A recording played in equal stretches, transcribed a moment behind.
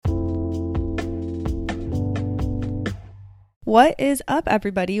What is up,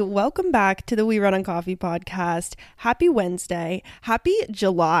 everybody? Welcome back to the We Run on Coffee podcast. Happy Wednesday. Happy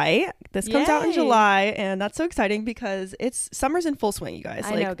July. This comes out in July, and that's so exciting because summer's in full swing, you guys.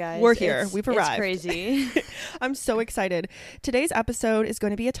 I know, guys. We're here. We've arrived. It's crazy. I'm so excited. Today's episode is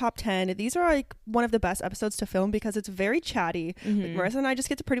going to be a top 10. These are like one of the best episodes to film because it's very chatty. Mm-hmm. Marissa and I just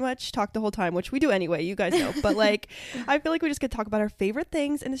get to pretty much talk the whole time, which we do anyway, you guys know. But like, I feel like we just get to talk about our favorite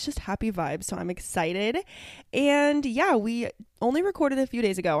things, and it's just happy vibes. So I'm excited. And yeah, we only recorded a few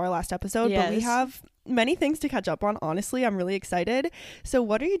days ago, our last episode, but we have many things to catch up on. Honestly, I'm really excited. So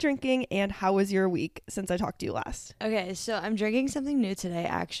what are you drinking, and how was your week since I talked to you last? Okay, so I'm drinking something new today,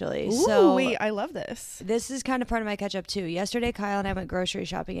 actually. Ooh, wait, I love this. This is kind of part of my catch up too. Yesterday, Kyle and I went grocery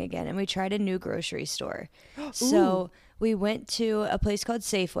shopping again, and we tried a new grocery store. So we went to a place called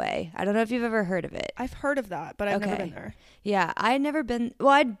Safeway. I don't know if you've ever heard of it. I've heard of that, but I've never been there. Yeah, I had never been. Well,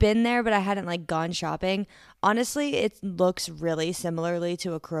 I'd been there, but I hadn't like gone shopping. Honestly, it looks really similarly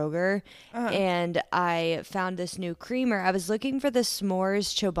to a Kroger. And I found this new creamer. I was looking for the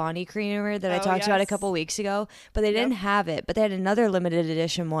S'mores Chobani creamer that I talked about a couple weeks ago, but they didn't have it. But they had another limited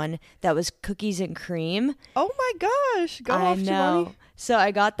edition one that was cookies and cream. Oh my gosh. Go off, Chobani. So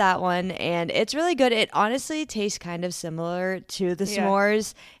I got that one, and it's really good. It honestly tastes kind of similar to the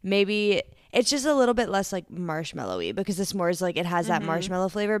s'mores. Maybe it's just a little bit less like marshmallowy because the s'mores, like, it has that marshmallow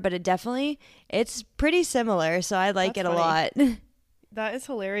flavor, but it's pretty similar. So I like it a lot. That is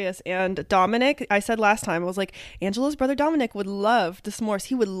hilarious. And Dominic, I said last time, I was like, Angela's brother Dominic would love the s'mores.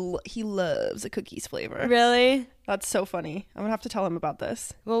 He loves a cookies flavor. Really? That's so funny. I'm gonna have to tell him about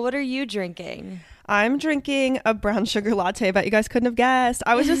this. Well, what are you drinking? I'm drinking a brown sugar latte. I bet you guys couldn't have guessed.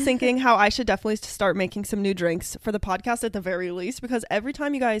 I was just thinking how I should definitely start making some new drinks for the podcast at the very least, because every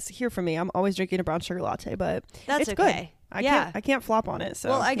time you guys hear from me, I'm always drinking a brown sugar latte, but that's it's okay. Good. I can't flop on it.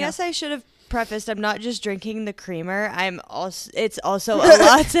 So well, I guess I should have prefaced, I'm not just drinking the creamer. It's also a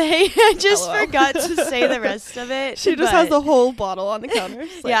latte. I just forgot to say the rest of it. She just has the whole bottle on the counter.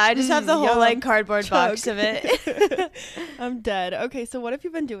 Like, I just have the whole like cardboard box of it. I'm dead. Okay, so what have you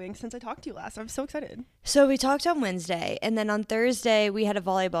been doing since I talked to you last? I'm so excited. So we talked on Wednesday, and then on Thursday we had a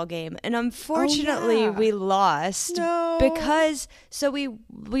volleyball game, and unfortunately we lost because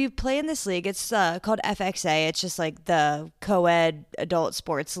we play in this league. It's called FXA. It's just like the co-ed adult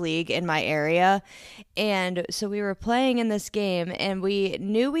sports league in my area. And so we were playing in this game, and we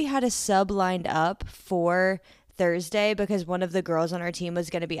knew we had a sub lined up for Thursday because one of the girls on our team was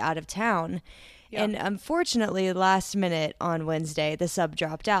going to be out of town. Yep. And unfortunately, last minute on Wednesday, the sub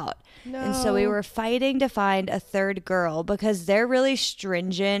dropped out. No. And so we were fighting to find a third girl because they're really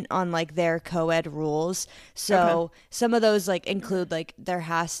stringent on like their co-ed rules. So some of those like include like there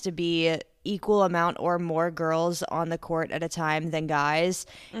has to be equal amount or more girls on the court at a time than guys.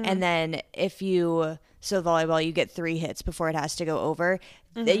 And then so volleyball, you get 3 hits before it has to go over.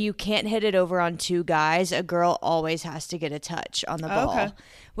 You can't hit it over on 2 guys. A girl always has to get a touch on the ball,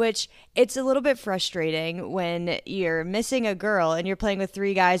 which it's a little bit frustrating when you're missing a girl and you're playing with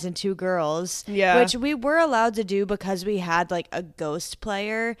 3 guys and 2 girls, which we were allowed to do because we had like a ghost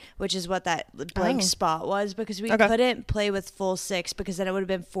player, which is what that blank spot was, because we couldn't play with full 6 because then it would have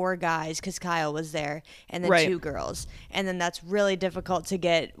been 4 guys because Kyle was there and then 2 girls. And then that's really difficult to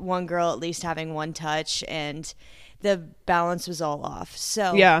get one girl at least having 1 touch, and the balance was all off.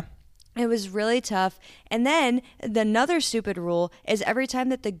 So it was really tough. And then another stupid rule is every time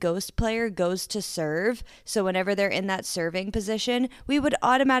that the ghost player goes to serve, so whenever they're in that serving position, we would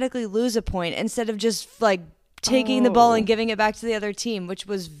automatically lose a point instead of just like taking the ball and giving it back to the other team, which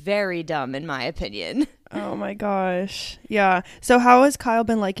was very dumb in my opinion. Oh my gosh. Yeah. So how has Kyle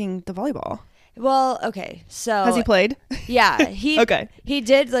been liking the volleyball? Well, okay, so... Has he played? Yeah, he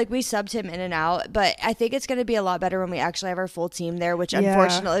did, like, we subbed him in and out, but I think it's going to be a lot better when we actually have our full team there, which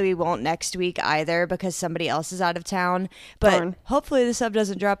unfortunately we won't next week either because somebody else is out of town, but hopefully the sub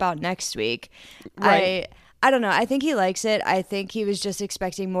doesn't drop out next week. Right. I don't know. I think he likes it. I think he was just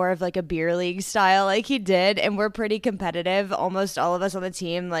expecting more of like a beer league style like he did. And we're pretty competitive. Almost all of us on the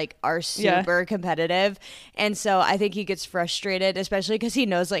team like are super competitive. And so I think he gets frustrated, especially because he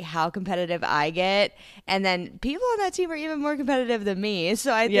knows like how competitive I get. And then people on that team are even more competitive than me.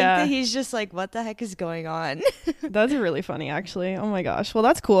 So I think that he's just like, what the heck is going on? That's really funny, actually. Oh my gosh. Well,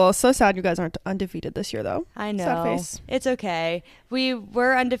 that's cool. So sad you guys aren't undefeated this year, though. I know. Sad face. It's okay. We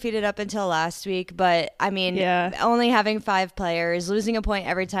were undefeated up until last week, but I mean, only having 5 players, losing a point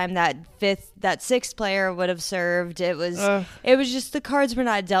every time that 6th player would have served. It was just the cards were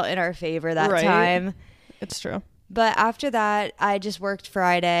not dealt in our favor that time. It's true. But after that, I just worked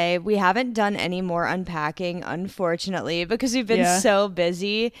Friday. We haven't done any more unpacking, unfortunately, because we've been so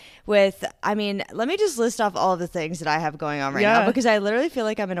busy with, I mean, let me just list off all of the things that I have going on right now, because I literally feel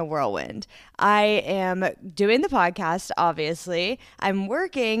like I'm in a whirlwind. I am doing the podcast, obviously. I'm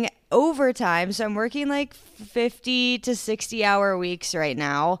working overtime, so I'm working like 50 to 60 hour weeks right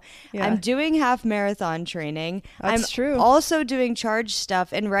now. I'm doing half marathon training. That's true. Also doing charge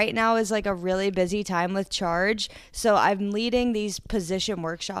stuff, and right now is like a really busy time with charge, so I'm leading these position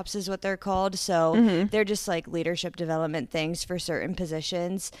workshops is what they're called. So they're just like leadership development things for certain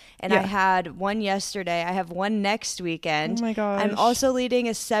positions, and I had one yesterday. I have one next weekend. Oh my gosh. I'm also leading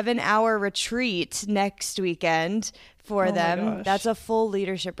a 7-hour retreat next weekend for them. That's a full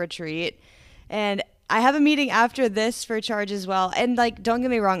leadership retreat. And I have a meeting after this for charge as well. And like, don't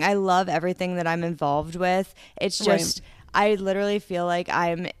get me wrong, I love everything that I'm involved with. It's just, I literally feel like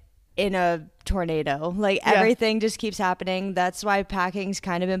I'm in a tornado. Like everything just keeps happening. That's why packing's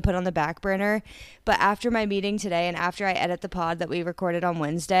kind of been put on the back burner. But after my meeting today and after I edit the pod that we recorded on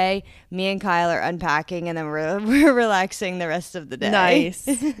Wednesday, me and Kyle are unpacking, and then we're relaxing the rest of the day. Nice.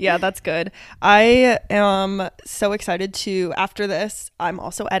 Yeah, that's good. I am so excited to, after this, I'm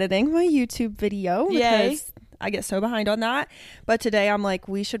also editing my YouTube video because I get so behind on that. But today I'm like,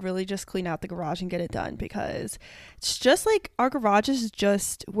 we should really just clean out the garage and get it done, because it's just like, our garage is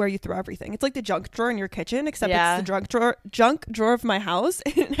just where you throw everything. It's like the junk drawer in your kitchen, except it's the junk drawer of my house,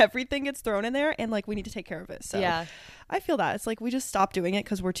 and everything gets thrown in there, and like, we need to take care of it. So I feel that it's like we just stopped doing it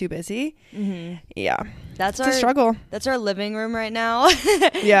because we're too busy. It's a struggle. That's our living room right now.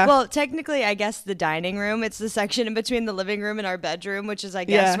 Well, technically, I guess the dining room. It's the section in between the living room and our bedroom, which is, I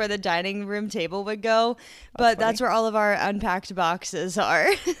guess, where the dining room table would go. But that's where all of our unpacked boxes are.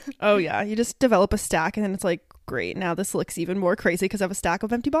 Oh yeah, you just develop a stack, and then it's like, great, now this looks even more crazy because I have a stack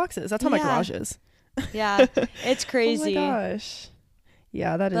of empty boxes. That's how my garage is. It's crazy. Oh my gosh.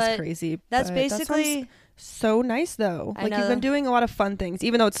 Yeah, that is crazy. That's basically... So nice though. Like, you've been doing a lot of fun things,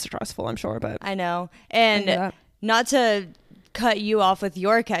 even though it's stressful, I'm sure. But I know. And not to cut you off with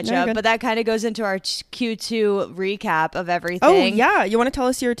your catch up, but that kind of goes into our Q2 recap of everything. Oh yeah, you want to tell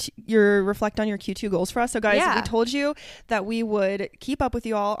us your reflect on your Q2 goals for us? So guys, we told you that we would keep up with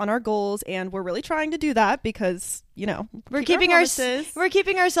you all on our goals, and we're really trying to do that because, you know, we're keeping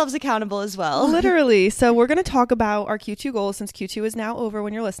ourselves accountable as well. Literally. So we're going to talk about our Q2 goals, since Q2 is now over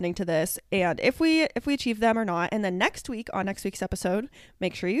when you're listening to this, and if we achieve them or not. And then next week, on next week's episode,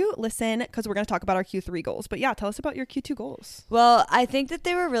 make sure you listen, because we're going to talk about our Q3 goals. But yeah, tell us about your Q2 goals. Well, I think that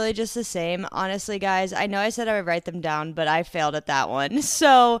they were really just the same. Honestly, guys, I know I said I would write them down, but I failed at that one.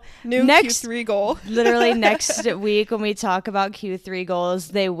 So next Q3 goal. Literally next week when we talk about Q3 goals,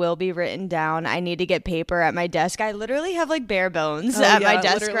 they will be written down. I need to get paper at my desk. I literally have like bare bones at my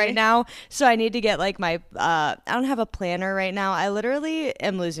desk right now. So I need to get like my, I don't have a planner right now. I literally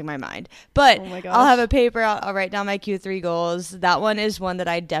am losing my mind. But I'll have a paper. I'll write down my Q3 goals. That one is one that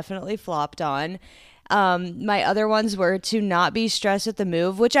I definitely flopped on. My other ones were to not be stressed with the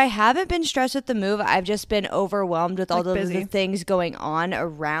move, which I haven't been stressed with the move. I've just been overwhelmed with all of the things going on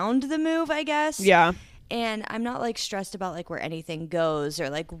around the move, I guess. Yeah. And I'm not like stressed about like where anything goes or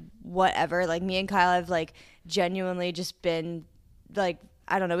like whatever. Like, me and Kyle have like genuinely just been like,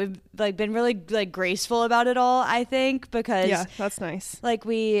 I don't know, we've like been really like graceful about it all, I think, because that's nice. Like,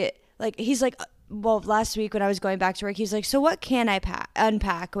 he's like, well, last week when I was going back to work, he's like, so what can I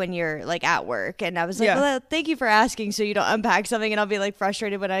unpack when you're like at work? And I was like, well, thank you for asking, so you don't unpack something and I'll be like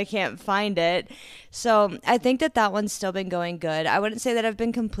frustrated when I can't find it. So I think that one's still been going good. I wouldn't say that I've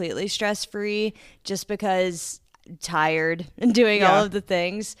been completely stress free, just because tired and doing all of the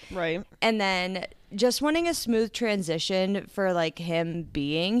things. Right. And then just wanting a smooth transition for like him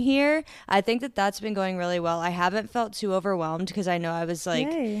being here. I think that's been going really well. I haven't felt too overwhelmed, because I know I was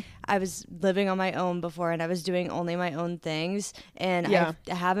like, I was living on my own before and I was doing only my own things, and I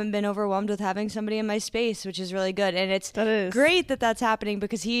haven't been overwhelmed with having somebody in my space, which is really good. And it's great that that's happening,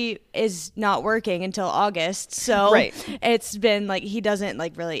 because he is not working until August. So it's been like, he doesn't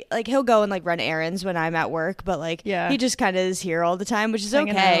like really like, he'll go and like run errands when I'm at work, but like he just kind of is here all the time, which is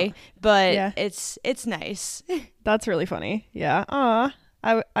okay. But it's nice. That's really funny. Yeah. Aw.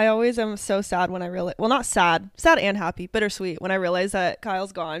 I always am so sad when I realize, well, not sad and happy, bittersweet, when I realize that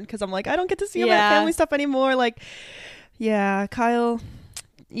Kyle's gone, because I'm like, I don't get to see him at family stuff anymore. Like, Kyle,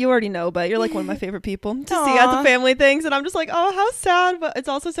 you already know, but you're like one of my favorite people to see at the family things, and I'm just like, oh, how sad, but it's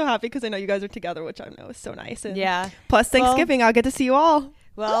also so happy because I know you guys are together, which I know is so nice. And plus Thanksgiving, I'll get to see you all.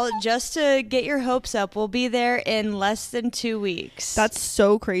 Well, just to get your hopes up, we'll be there in less than 2 weeks. That's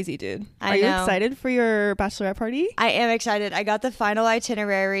so crazy, dude. Are you excited for your bachelorette party? I am excited. I got the final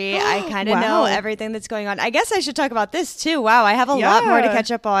itinerary. I kind of know everything that's going on. I guess I should talk about this too. Wow, I have a lot more to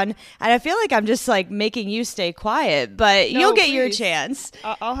catch up on. And I feel like I'm just like making you stay quiet, but you'll get your chance.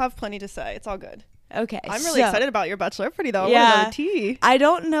 I'll have plenty to say. It's all good. Okay. I'm really excited about your bachelorette party though. Yeah. I want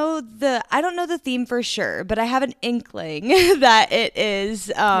to know the tea. I don't know the theme for sure, but I have an inkling that it is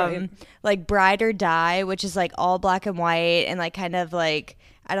like Bride or Die, which is like all black and white and like kind of like,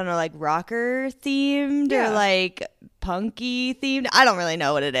 I don't know, like rocker themed or like punky themed. I don't really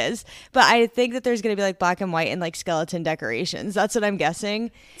know what it is, but I think that there's going to be like black and white and like skeleton decorations. That's what I'm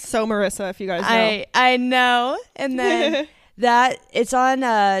guessing. So Marissa, if you guys know. I know. And then that it's on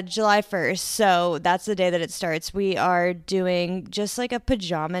July 1st, so that's the day that it starts. We are doing just like a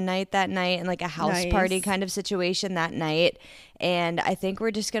pajama night that night and like a house party kind of situation that night. And I think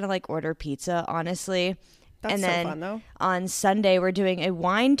we're just gonna like order pizza, honestly. That's and so then fun, though. On Sunday, we're doing a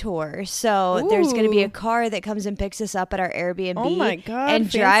wine tour. So there's going to be a car that comes and picks us up at our Airbnb. Oh my God, and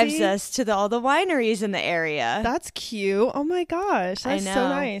fancy. drives us to all the wineries in the area. That's cute. Oh my gosh. That's so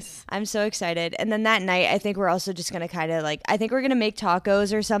nice. I'm so excited. And then that night, I think we're also just going to kind of like, I think we're going to make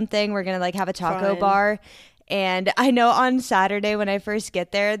tacos or something. We're going to like have a taco bar. And I know on Saturday when I first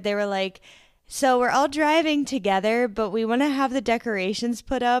get there, they were like, so we're all driving together, but we want to have the decorations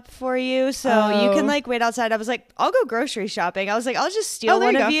put up for you. So you can like wait outside. I was like, I'll go grocery shopping. I was like, I'll just steal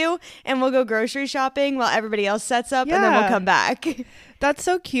one of you and we'll go grocery shopping while everybody else sets up and then we'll come back. That's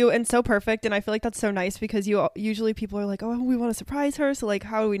so cute and so perfect. And I feel like that's so nice because usually people are like, oh, we want to surprise her. So like,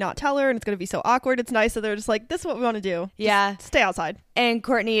 how do we not tell her? And it's going to be so awkward. It's nice that they're just like, this is what we want to do. Yeah. Just stay outside. And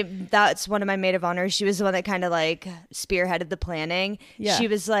Courtney, that's one of my maid of honor. She was the one that kind of like spearheaded the planning. Yeah. She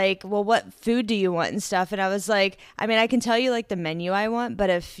was like, well, what food do you want and stuff? And I was like, I mean, I can tell you like the menu I want,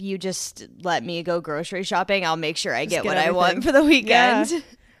 but if you just let me go grocery shopping, I'll make sure I get what I want for the weekend. Yeah.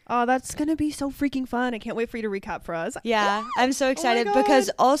 Oh, that's going to be so freaking fun. I can't wait for you to recap for us. Yeah, I'm so excited because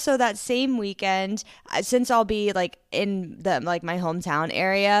also that same weekend, since I'll be like in the like my hometown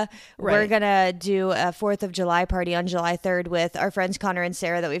area, we're going to do a 4th of July party on July 3rd with our friends Connor and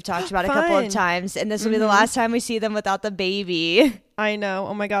Sarah that we've talked about a couple of times. And this will be the last time we see them without the baby. I know.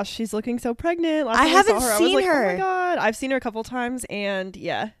 Oh my gosh, she's looking so pregnant. I haven't seen her. Oh my God. I've seen her a couple times and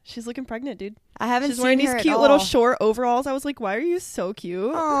yeah, she's looking pregnant, dude. I haven't She's seen wearing her these cute little short overalls. I was like, why are you so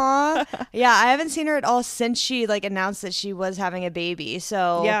cute? Aww. Yeah, I haven't seen her at all since she like announced that she was having a baby.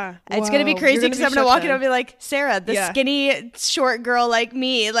 So yeah, it's going to be crazy because I'm going to walk in and be like, Sarah, the skinny short girl like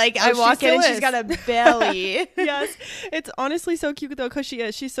me. Like I walk in and she's got a belly. Yes. It's honestly so cute though because she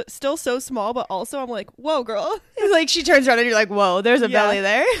is. She's still so small, but also I'm like, whoa, girl. Like she turns around and you're like, whoa, there's a belly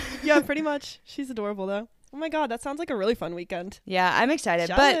there. Yeah, pretty much. She's adorable though. Oh my God, that sounds like a really fun weekend. Yeah, I'm excited.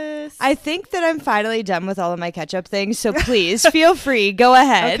 Jealous. But I think that I'm finally done with all of my catch-up things, so please feel free. Go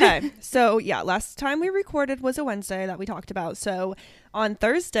ahead. Okay. So, yeah, last time we recorded was a Wednesday that we talked about. So, on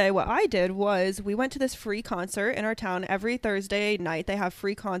Thursday, what I did was we went to this free concert in our town. Every Thursday night, they have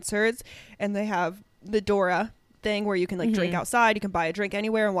free concerts, and they have the Dora thing where you can like drink outside, you can buy a drink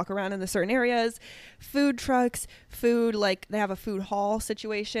anywhere and walk around in the certain areas, food trucks, food, like they have a food hall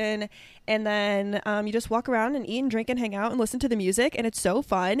situation, and then you just walk around and eat and drink and hang out and listen to the music, and it's so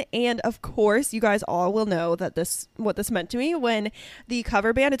fun. And of course you guys all will know that what this meant to me when the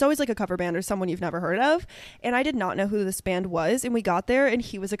cover band, it's always like a cover band or someone you've never heard of, and I did not know who this band was, and we got there and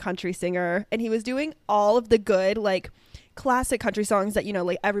he was a country singer and he was doing all of the good like classic country songs that, you know,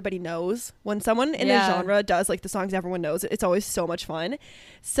 like everybody knows. When someone in a genre does like the songs everyone knows, it's always so much fun.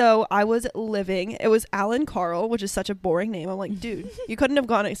 So I was living. It was Alan Carl, which is such a boring name. I'm like, dude, you couldn't have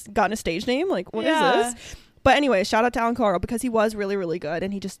gotten a stage name? Like, what is this? But anyway, shout out to Alan Carl because he was really, really good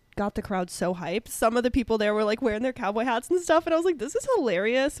and he just got the crowd so hyped. Some of the people there were like wearing their cowboy hats and stuff, and I was like, this is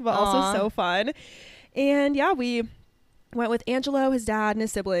hilarious, but also so fun. And yeah, we went with Angelo, his dad, and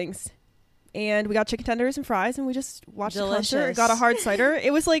his siblings. And we got chicken tenders and fries, and we just watched the concert. Got a hard cider.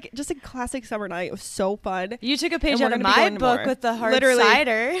 It was like just a classic summer night. It was so fun. You took a page out of my book with the hard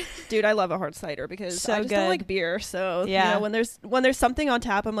cider. Dude, I love a hard cider because I just don't like beer. So you know, when there's something on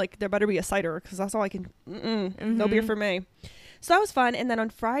tap, I'm like, there better be a cider because that's all I can. No beer for me. So that was fun. And then on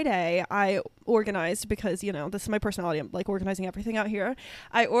Friday, I organized, because, you know, this is my personality. I'm like organizing everything out here.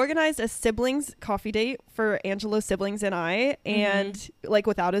 I organized a siblings coffee date for Angelo's siblings and I, and like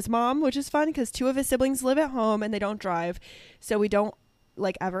without his mom, which is fun because 2 of his siblings live at home and they don't drive. So we don't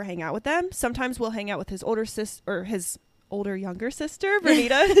like ever hang out with them. Sometimes we'll hang out with his older sister or his younger sister,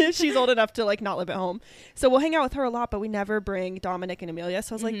 Vernita. She's old enough to like not live at home. So we'll hang out with her a lot, but we never bring Dominic and Amelia.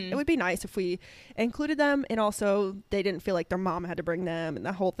 So I was like, it would be nice if we included them. And also they didn't feel like their mom had to bring them and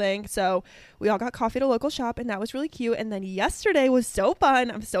the whole thing. So we all got coffee at a local shop and that was really cute. And then yesterday was so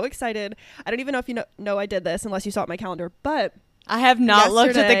fun. I'm so excited. I don't even know if you know I did this unless you saw it on my calendar, but I have not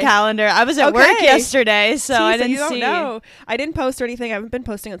looked at the calendar. I was at work yesterday, so I didn't see. No, I didn't post or anything. I haven't been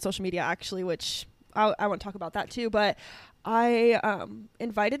posting on social media actually, which I want to talk about that too. But I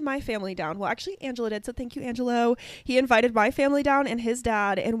invited my family down. Well, actually, Angela did. So thank you, Angelo. He invited my family down and his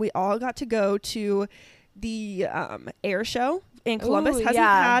dad, and we all got to go to the air show. And Columbus hasn't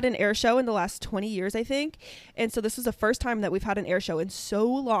had an air show in the last 20 years, I think. And so this was the first time that we've had an air show in so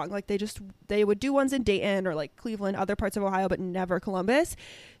long. Like they would do ones in Dayton or like Cleveland, other parts of Ohio, but never Columbus.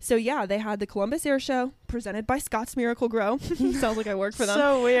 So yeah, they had the Columbus Air Show presented by Scott's Miracle Grow. Sounds like I work for them.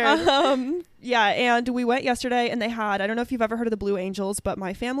 So weird. Yeah. And we went yesterday and they had, I don't know if you've ever heard of the Blue Angels, but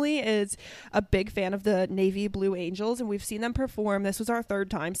my family is a big fan of the Navy Blue Angels and we've seen them perform. This was our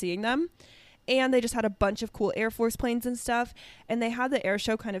third time seeing them. And they just had a bunch of cool Air Force planes and stuff. And they had the air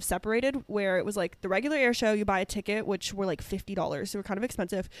show kind of separated where it was like the regular air show, you buy a ticket, which were like $50. So were kind of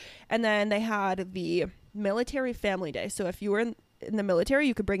expensive. And then they had the military family day. So if you were in the military,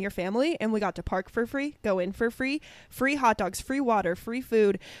 you could bring your family and we got to park for free, go in for free hot dogs, free water, free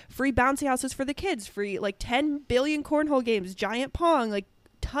food, free bouncy houses for the kids, free like 10 billion cornhole games, giant pong, like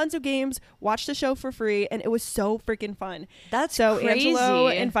tons of games, watched the show for free, and it was so freaking fun. That's so crazy. Angelo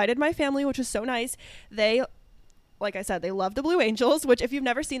invited my family, which was so nice. They, like I said, they love the Blue Angels, which if you've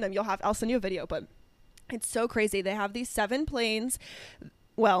never seen them, I'll send you a video, but it's so crazy. They have these 7 planes.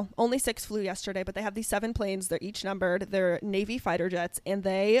 Well, only 6 flew yesterday, but they have these 7 planes. They're each numbered. They're Navy fighter jets, and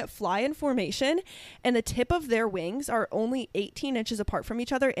they fly in formation, and the tip of their wings are only 18 inches apart from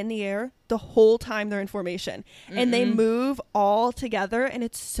each other in the air the whole time they're in formation. And they move all together, and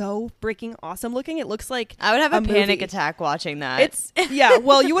it's so freaking awesome looking. It looks like I would have a panic attack watching that. Yeah,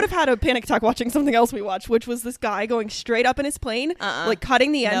 well, you would have had a panic attack watching something else we watched, which was this guy going straight up in his plane, like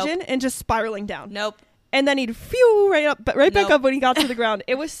cutting the engine and just spiraling down. And then he'd back up when he got to the ground.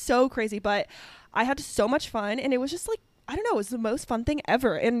 It was so crazy, but I had so much fun, and it was just like, I don't know, it was the most fun thing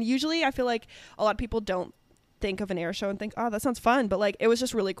ever. And usually I feel like a lot of people don't think of an air show and think, oh, that sounds fun, but like it was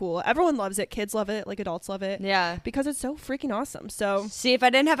just really cool. Everyone loves it. Kids love it, like adults love it, because it's so freaking awesome. So see, if I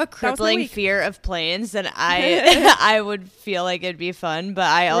didn't have a crippling fear of planes, then I would feel like it'd be fun, but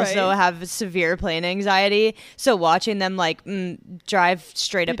I also have severe plane anxiety, so watching them like drive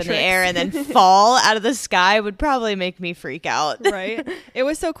straight up in the air and then fall out of the sky would probably make me freak out. Right. It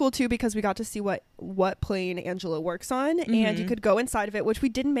was so cool too because we got to see what plane Angela works on, and you could go inside of it, which we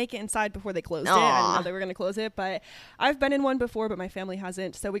didn't make it inside before they closed it. I didn't know they were going to close it, but I've been in one before, but my family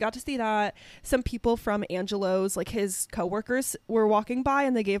hasn't. So we got to see that. Some people from Angelo's, like his coworkers, were walking by,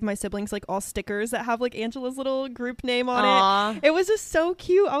 and they gave my siblings like all stickers that have like Angela's little group name on it. It was just so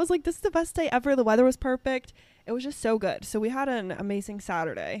cute. I was like, this is the best day ever. The weather was perfect. It was just so good. So we had an amazing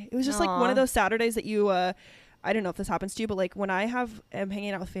Saturday. It was just like one of those Saturdays that you I don't know if this happens to you, but like when I am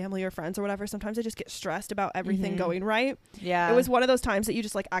hanging out with family or friends or whatever, sometimes I just get stressed about everything going right. Yeah. It was one of those times that you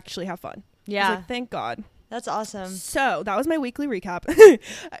just like actually have fun. Yeah. I was like, thank God. That's awesome. So that was my weekly recap.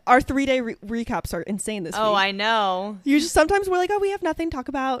 Our 3-day recaps are insane this week. Oh, I know. Sometimes we're like, oh, we have nothing to talk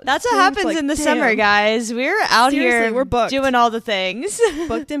about. That's what happens in the summer, guys. We're out here. We're booked, doing all the things.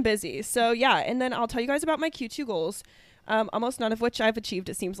 Booked and busy. So yeah, and then I'll tell you guys about my Q2 goals. Almost none of which I've achieved,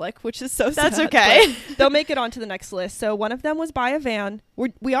 it seems like, which is so sad. That's okay. They'll make it onto the next list. So one of them was buy a van.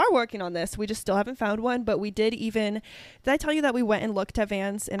 We are working on this. We just still haven't found one, but we did I tell you that we went and looked at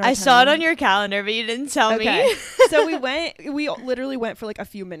vans in our town? Saw it on your calendar, but you didn't tell me. So we literally went for like a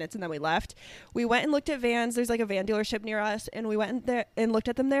few minutes and then we left. We went and looked at vans. There's like a van dealership near us, and we went in there and looked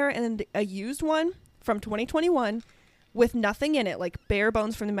at them there, and a used one from 2021 with nothing in it, like bare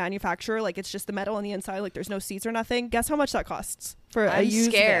bones from the manufacturer, like it's just the metal on the inside, like there's no seats or nothing. Guess how much that costs for a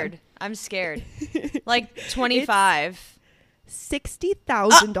used van? I'm scared. Like 25.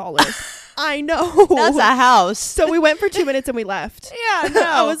 $60,000. I know. That's a house. So we went for 2 minutes and we left. Yeah, no.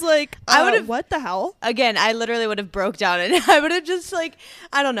 I was like, what the hell? Again, I literally would have broke down, and I would have just like,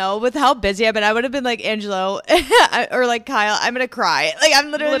 I don't know, with how busy I've been, I would have been like, Angelo or like Kyle, I'm going to cry. Like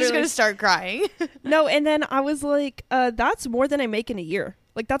I'm literally just going to start crying. No, and then I was like, that's more than I make in a year.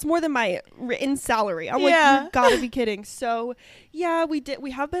 Like that's more than my written salary. I'm like, you gotta be kidding. So yeah, we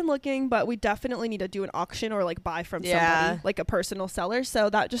have been looking, but we definitely need to do an auction or like buy from somebody, like a personal seller. So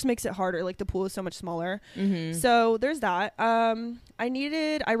that just makes it harder. Like the pool is so much smaller. So there's that. I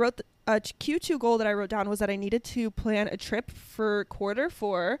wrote a Q2 goal that I wrote down was that I needed to plan a trip for quarter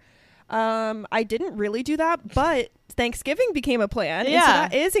 4 I didn't really do that, but Thanksgiving became a plan. Yeah. And so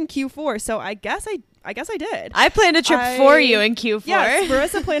that is in Q4. So I guess I did. I planned a trip for you in Q4. Yes,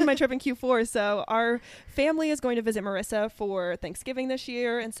 Marissa planned my trip in Q4. So our family is going to visit Marissa for Thanksgiving this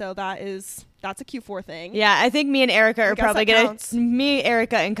year. And so that's a Q4 thing. Yeah, I think me and Erica are probably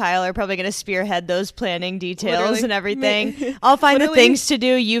Erica and Kyle are probably going to spearhead those planning details and everything. I'll find the things to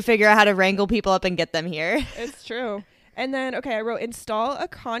do. You figure out how to wrangle people up and get them here. It's true. And then, okay, I wrote install a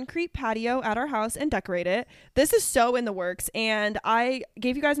concrete patio at our house and decorate it. This is so in the works. And I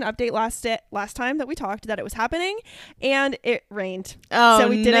gave you guys an update last time that we talked that it was happening, and it rained. Oh, so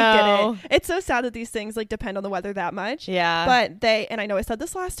we didn't get it. It's so sad that these things like depend on the weather that much. Yeah. But and I know I said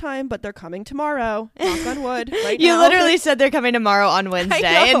this last time, but they're coming tomorrow. Knock on wood. You literally said they're coming tomorrow on Wednesday.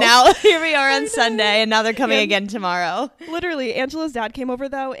 And now here we are on Sunday, and now they're coming again tomorrow. Literally, Angela's dad came over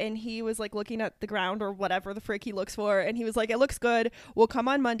though, and he was like looking at the ground or whatever the frick he looks for. And he was like, it looks good. We'll come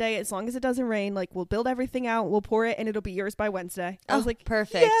on Monday as long as it doesn't rain. Like, we'll build everything out. We'll pour it and it'll be yours by Wednesday. I was like,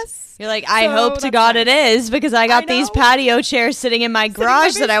 perfect. Yes. You're like, I hope to God it is, because I got these patio chairs sitting in my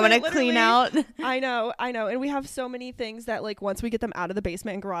garage that I want to clean out. I know. And we have so many things that like once we get them out of the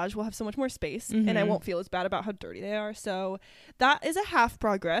basement and garage, we'll have so much more space and I won't feel as bad about how dirty they are. So that is a half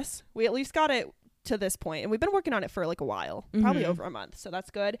progress. We at least got it to this point, and we've been working on it for like a while, probably over a month, so that's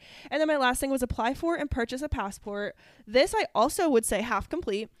good. And then my last thing was apply for and purchase a passport. This I also would say half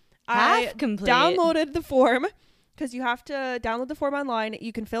complete. I downloaded the form, because you have to download the form online.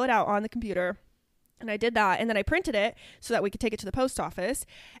 You can fill it out on the computer, and I did that, and then I printed it so that we could take it to the post office.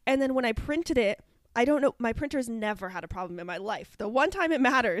 And then when I printed it, I don't know, my printer's never had a problem in my life. The one time it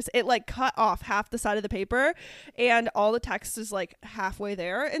matters, it like cut off half the side of the paper and all the text is like halfway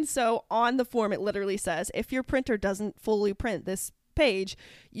there. And so on the form, it literally says, if your printer doesn't fully print this page,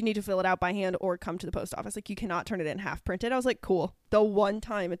 you need to fill it out by hand or come to the post office. Like, you cannot turn it in half printed. I was like, cool. The one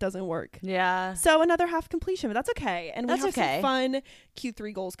time it doesn't work. Yeah. So another half completion, but that's okay. And we have some fun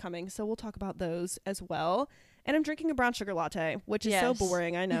Q3 goals coming. So we'll talk about those as well. And I'm drinking a brown sugar latte, which is so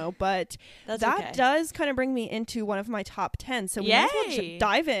boring, I know, but that does kind of bring me into one of my top 10. So we might as well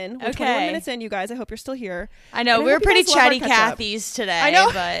dive in. We're 21 minutes in, you guys. I hope you're still here. I know. We're pretty chatty Cathy's today. I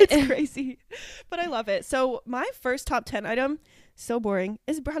know. But it's crazy. But I love it. So my first top 10 item, so boring,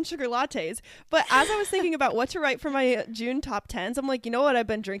 is brown sugar lattes. But as I was thinking about what to write for my June top 10s, I'm like, you know what I've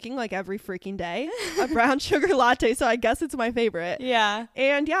been drinking like every freaking day? A brown sugar latte. So I guess it's my favorite. Yeah.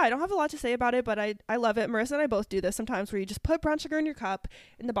 And yeah, I don't have a lot to say about it, but I love it. Marissa and I both do this sometimes, where you just put brown sugar in your cup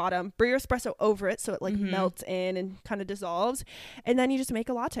in the bottom, brew your espresso over it so it like melts in and kind of dissolves, and then you just make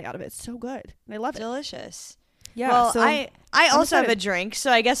a latte out of it. It's so good. And I love it. Delicious. Yeah. Well, so I also have a drink,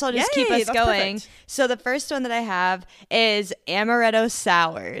 so I guess I'll just keep us going. Perfect. So the first one that I have is amaretto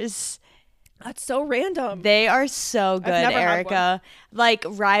sours. That's so random. They are so good, Erica. Like,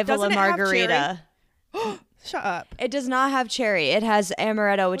 rival a margarita. Shut up. It does not have cherry. It has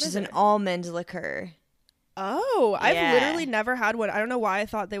amaretto, which is an almond liqueur. Oh, I've literally never had one. I don't know why I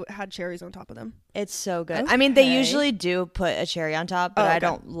thought they had cherries on top of them. It's so good. Okay. I mean, they usually do put a cherry on top, but I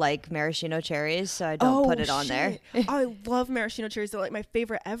don't like maraschino cherries, so I don't put it on there. I love maraschino cherries. They're like my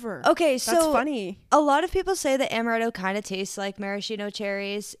favorite ever. Okay, so that's funny. A lot of people say that amaretto kind of tastes like maraschino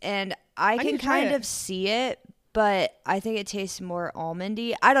cherries, and I can kind of see it, but I think it tastes more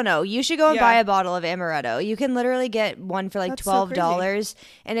almondy. I don't know. You should go and buy a bottle of amaretto. You can literally get one for like $12,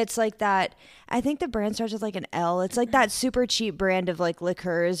 and it's like that. I think the brand starts with like an L. It's like that super cheap brand of like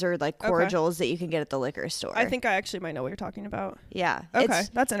liqueurs or like cordials that you can get at the liquor store. I think I actually might know what you're talking about. Yeah. Okay,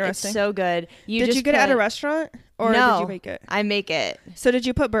 that's interesting. It's so good. Did you get it at a restaurant, or did you make it? I make it. So did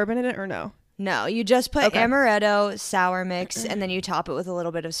you put bourbon in it or no? No, you just put amaretto, sour mix, and then you top it with a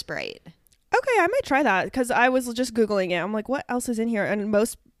little bit of Sprite. Okay, I might try that, because I was just Googling it. I'm like, what else is in here? And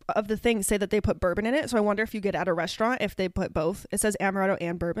most of the things say that they put bourbon in it. So I wonder if you get at a restaurant if they put both. It says amaretto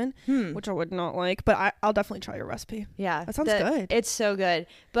and bourbon, which I would not like, but I'll definitely try your recipe. Yeah. That sounds good. It's so good.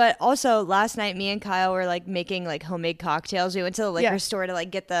 But also last night, me and Kyle were like making like homemade cocktails. We went to the liquor store to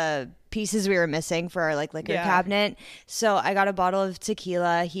like get the pieces we were missing for our like liquor cabinet. So I got a bottle of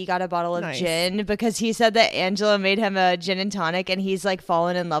tequila. He got a bottle of gin, because he said that Angela made him a gin and tonic, and he's like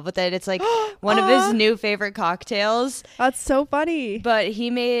fallen in love with it. It's like one of his new favorite cocktails. That's so funny. But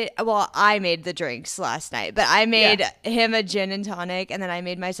I made the drinks last night, but I made him a gin and tonic, and then I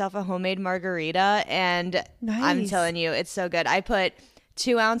made myself a homemade margarita, and I'm telling you, it's so good. I put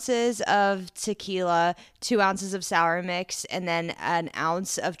 2 ounces of tequila, 2 ounces of sour mix, and then an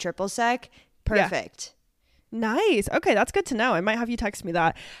ounce of triple sec. Perfect. Nice. Okay, that's good to know. I might have you text me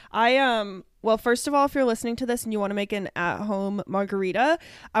that. Well, first of all, if you're listening to this and you want to make an at-home margarita,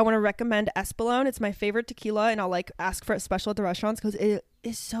 I want to recommend Espolón. It's my favorite tequila, and I'll like ask for it special at the restaurants because it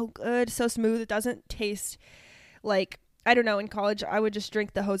is so good, so smooth. It doesn't taste like, I don't know, in college I would just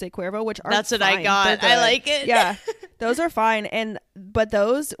drink the Jose Cuervo, which are That's what fine. I got. I like it. Yeah. Those are fine. But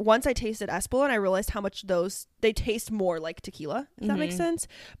those, once I tasted Espolon, I realized how much they taste more like tequila, if that makes sense.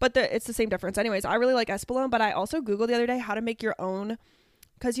 But it's the same difference. Anyways, I really like Espolon, but I also Googled the other day how to make your own,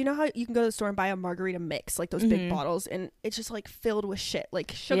 because you know how you can go to the store and buy a margarita mix, like those big bottles, and it's just like filled with shit,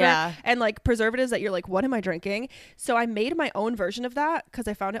 like sugar and like preservatives that you're like, what am I drinking? So I made my own version of that because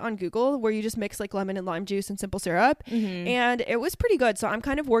I found it on Google, where you just mix like lemon and lime juice and simple syrup, and it was pretty good. So I'm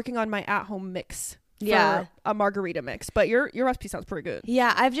kind of working on my at-home mix for a margarita mix, but your recipe sounds pretty good.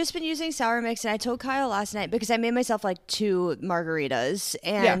 Yeah, I've just been using sour mix, and I told Kyle last night because I made myself like 2 margaritas,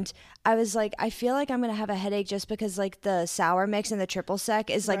 and I was like, I feel like I'm gonna have a headache just because like the sour mix and the triple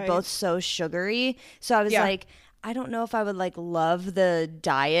sec is like both so sugary. So I was like, I don't know if I would like love the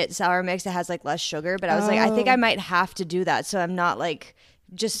diet sour mix that has like less sugar, but I was like, I think I might have to do that so I'm not like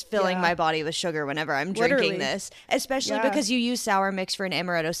just filling my body with sugar whenever I'm drinking this, especially because you use sour mix for an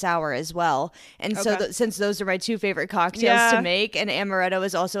amaretto sour as well. And so since those are my 2 favorite cocktails to make, and amaretto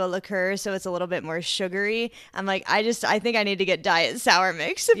is also a liqueur, so it's a little bit more sugary, I'm like, I think I need to get diet sour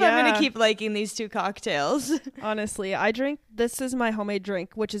mix if I'm going to keep liking these 2 cocktails. Honestly, this is my homemade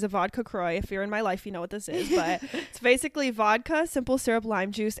drink, which is a vodka Croix. If you're in my life, you know what this is, but it's basically vodka, simple syrup,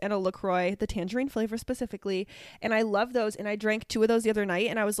 lime juice, and a LaCroix, the tangerine flavor specifically. And I love those. And I drank 2 of those the other night,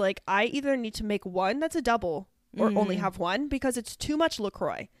 and I was like, I either need to make one that's a double or only have one, because it's too much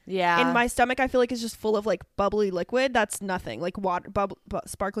LaCroix. Yeah. In my stomach, I feel like it's just full of like bubbly liquid. That's nothing, like water,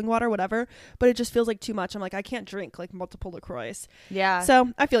 sparkling water, whatever. But it just feels like too much. I'm like, I can't drink like multiple LaCroix. Yeah.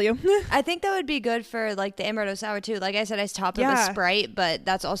 So I feel you. I think that would be good for like the amaretto sour too. Like I said, I top it with Sprite, but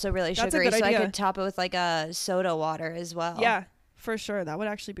that's also really sugary. So I could top it with like a soda water as well. Yeah. For sure. That would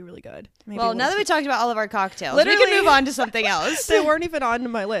actually be really good. Maybe well, now that we talked about all of our cocktails, we can move on to something else. They weren't even on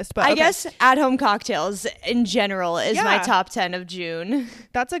my list, but I guess at-home cocktails in general is my top 10 of June.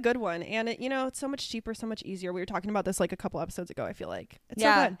 That's a good one. And it's so much cheaper, so much easier. We were talking about this like a couple episodes ago, I feel like. It's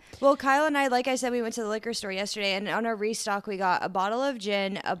so good. Well, Kyle and I, like I said, we went to the liquor store yesterday, and on our restock, we got a bottle of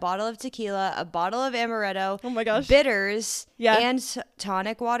gin, a bottle of tequila, a bottle of amaretto, oh my gosh, bitters, and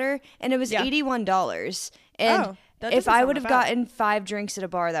tonic water, and it was $81. And if I would have gotten 5 drinks at a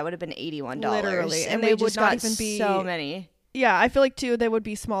bar, that would have been $81. Literally. And they would not even be so many. Yeah, I feel like too, they would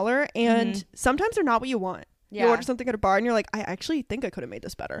be smaller, and sometimes they're not what you want. You order something at a bar and you're like, I actually think I could have made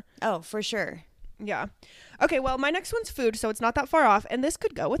this better. Oh, for sure. Yeah. Okay, well, my next one's food, so it's not that far off, and this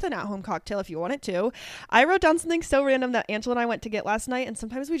could go with an at-home cocktail if you want it to. I wrote down something so random that Angela and I went to get last night, and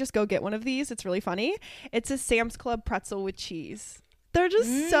sometimes we just go get one of these. It's really funny. It's a Sam's Club pretzel with cheese. They're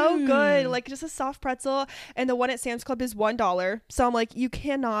just so good, like just a soft pretzel, and the one at Sam's Club is $1. So I'm like, you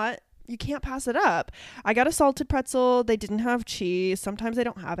can't pass it up. I got a salted pretzel. They didn't have cheese. Sometimes they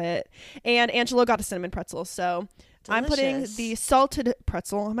don't have it. And Angelo got a cinnamon pretzel. So delicious. I'm putting the salted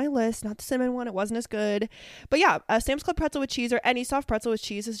pretzel on my list, not the cinnamon one. It wasn't as good. But yeah, a Sam's Club pretzel with cheese, or any soft pretzel with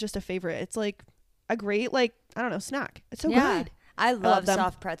cheese, is just a favorite. It's like a great, like, I don't know, snack. It's so good. I love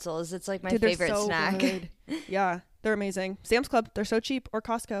soft pretzels. It's like my favorite snack. Yeah. They're amazing. Sam's Club, they're so cheap. Or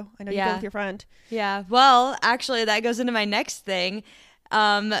Costco. I know you go with your friend. Yeah. Well, actually, that goes into my next thing.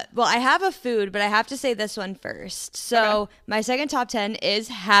 Well, I have a food, but I have to say this one first. So my second top 10 is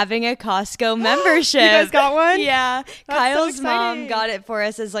having a Costco membership. You guys got one? Yeah. That's Kyle's mom got it for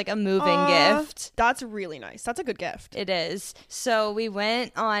us as like a moving gift. That's really nice. That's a good gift. It is. So we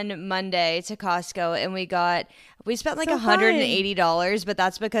went on Monday to Costco, and we spent like $180, but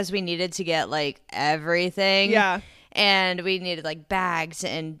that's because we needed to get like everything. Yeah. And we needed like bags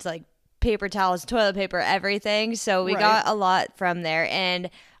and like paper towels, toilet paper, everything. So we got a lot from there. And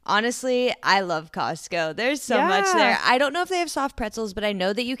honestly, I love Costco. There's so much there. I don't know if they have soft pretzels, but I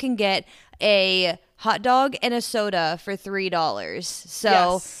know that you can get a hot dog and a soda for $3.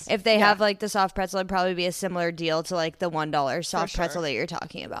 So if they have like the soft pretzel, it'd probably be a similar deal to like the $1 soft pretzel that you're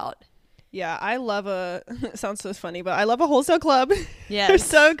talking about. Yeah, I love it sounds so funny, but I love a wholesale club. Yeah. They're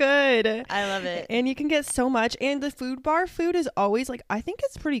so good. I love it. And you can get so much. And the food bar food is always like, I think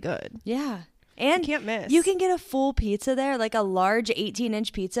it's pretty good. Yeah. And you can't miss. You can get a full pizza there, like a large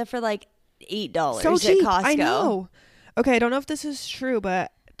 18-inch pizza for like $8 so cheap. At Costco. I know. Okay, I don't know if this is true,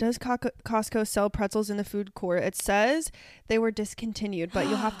 but does Costco sell pretzels in the food court? It says they were discontinued, but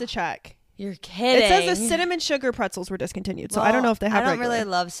you'll have to check. You're kidding. It says the cinnamon sugar pretzels were discontinued. So I don't know if they have I don't really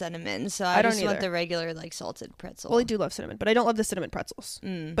love cinnamon, so I just want the regular like salted pretzel. Well, I do love cinnamon, but I don't love the cinnamon pretzels.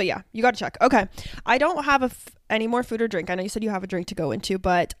 But yeah, you got to check. Okay. I don't have any more food or drink. I know you said you have a drink to go into,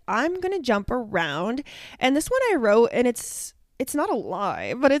 but I'm going to jump around. And this one I wrote, and it's it's not a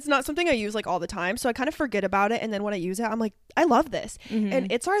lie, but it's not something I use like all the time. So I kind of forget about it. And then when I use it, I'm like, I love this.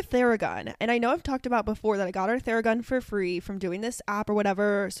 And it's our Theragun. And I know I've talked about before that I got our Theragun for free from doing this app or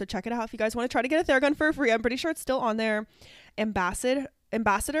whatever. So check it out if you guys want to try to get a Theragun for free. I'm pretty sure it's still on there.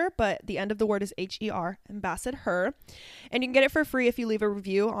 Ambassador, but the end of the word is HER, Ambassador. And you can get it for free if you leave a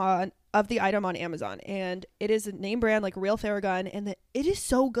review of the item on Amazon. And it is a name brand, like real Theragun, and it is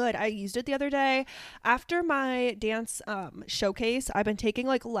so good. I used it the other day after my dance showcase. I've been taking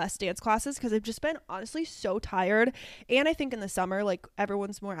like less dance classes because I've just been honestly so tired. And I think in the summer, like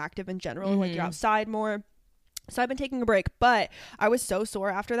everyone's more active in general, like you're outside more. So I've been taking a break, but I was so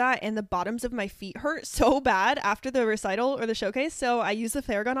sore after that, and the bottoms of my feet hurt so bad after the recital or the showcase. So I used the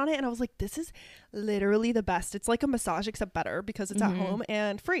Theragun on it, and I was like, this is literally the best. It's like a massage except better because it's at home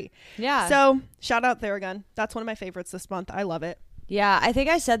and free. Yeah. So shout out Theragun. That's one of my favorites this month. I love it. Yeah, I think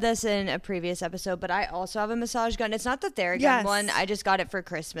I said this in a previous episode, but I also have a massage gun. It's not the Theragun one. I just got it for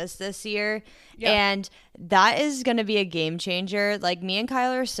Christmas this year. Yeah. And that is going to be a game changer. Like, me and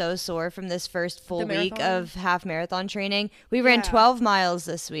Kyle are so sore from this first full week of half marathon training. We ran 12 miles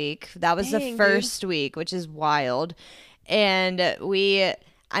this week. That was the first week, which is wild. And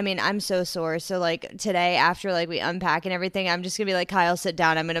I'm so sore. So like today after like we unpack and everything, I'm just gonna be like, Kyle, sit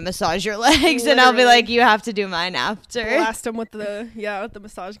down. I'm gonna massage your legs. Literally. And I'll be like, you have to do mine after. Blast him with the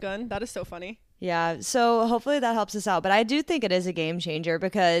massage gun. That is so funny. Yeah. So hopefully that helps us out. But I do think it is a game changer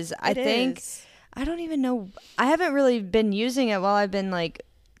because I don't even know. I haven't really been using it while I've been like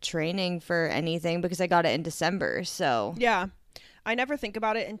training for anything because I got it in December. So yeah. I never think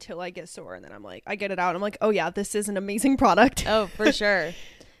about it until I get sore, and then I'm like, I get it out. I'm like, oh yeah, this is an amazing product. Oh, for sure.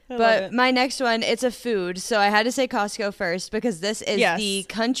 But my next one, it's a food. So I had to say Costco first because this is the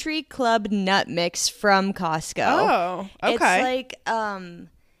Country Club Nut Mix from Costco. Oh, okay.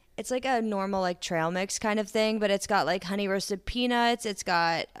 It's like a normal like trail mix kind of thing, but it's got like honey roasted peanuts. It's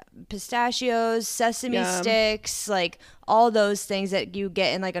got pistachios, sesame sticks, like all those things that you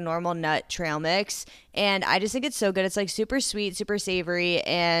get in like a normal nut trail mix. And I just think it's so good. It's like super sweet, super savory,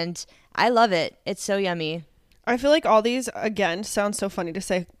 and I love it. It's so yummy. I feel like all these, again, sounds so funny to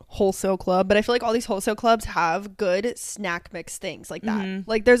say wholesale club, but I feel like all these wholesale clubs have good snack mix things like that.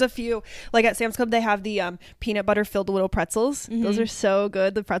 Like there's a few, like at Sam's Club they have the peanut butter filled little pretzels. Those are so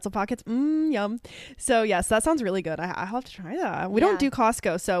good. The pretzel pockets, yum. So yes, that sounds really good. I'll have to try that. We don't do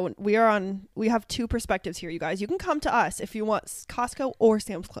Costco, so we have two perspectives here, you guys. You can come to us if you want Costco or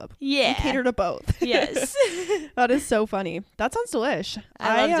Sam's Club. Yeah, we cater to both. Yes. That is so funny. That sounds delish.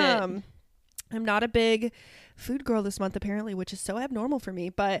 I loved it. I'm not a big food girl this month apparently, which is so abnormal for me,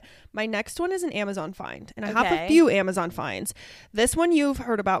 but my next one is an Amazon find, and I have a few Amazon finds. This one you've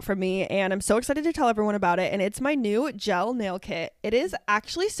heard about from me, and I'm so excited to tell everyone about it, and it's my new gel nail kit. It is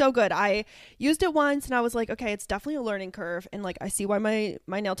actually so good. I used it once and I was like, okay, it's definitely a learning curve, and like I see why my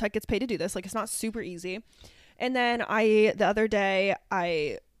nail tech gets paid to do this. Like, it's not super easy. And then the other day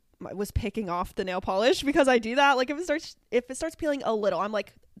I was picking off the nail polish because I do that. Like if it starts peeling a little, I'm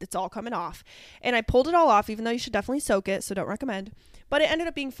like, it's all coming off, and I pulled it all off, even though you should definitely soak it, so don't recommend, but it ended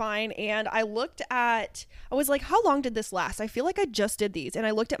up being fine. And I was like, how long did this last? I feel like I just did these, and I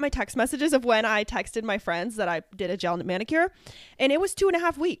looked at my text messages of when I texted my friends that I did a gel manicure, and it was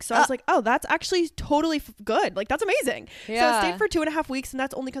 2.5 weeks. So I was like, oh, that's actually totally good. Like, that's amazing. So it stayed for 2.5 weeks, and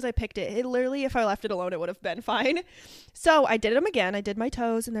that's only because I picked it. It literally, if I left it alone, it would have been fine. So I did them again. I did my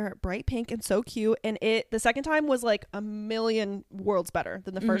toes, and they're bright pink and so cute. And the second time was like a million worlds better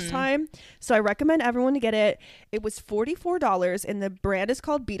than the first time. So I recommend everyone to get it. It was $44, and the brand is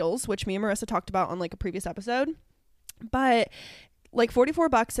called Beetles, which me and Marissa talked about on like a previous episode. But like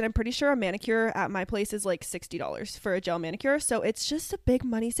 $44, and I'm pretty sure a manicure at my place is like $60 for a gel manicure. So it's just a big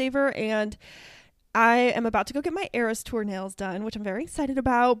money saver. And I am about to go get my Eras Tour nails done, which I'm very excited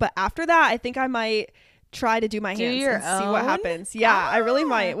about. But after that, I think I might try to do my hands and see what happens. Yeah, I really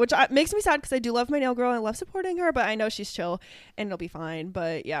might, which makes me sad because I do love my nail girl and I love supporting her, but I know she's chill and it'll be fine.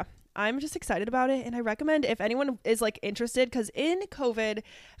 But yeah, I'm just excited about it, and I recommend if anyone is like interested, because in COVID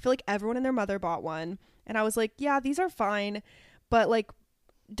I feel like everyone and their mother bought one, and I was like, yeah, these are fine, but like,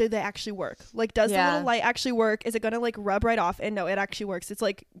 do they actually work? Like, does the little light actually work? Is it gonna like rub right off? And no, it actually works. It's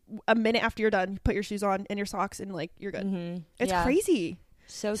like a minute after you're done, you put your shoes on and your socks and like you're good. It's crazy.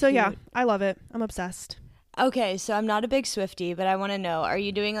 So cute. Yeah, I love it. I'm obsessed. Okay, so I'm not a big Swiftie, but I want to know, are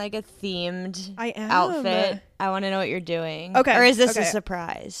you doing like a themed outfit? I want to know what you're doing. Okay. Or is this a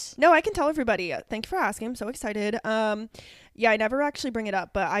surprise? No, I can tell everybody. Thank you for asking. I'm so excited. Yeah, I never actually bring it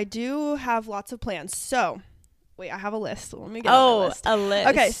up, but I do have lots of plans. So Wait, I have a list. Let me get on my list. A list.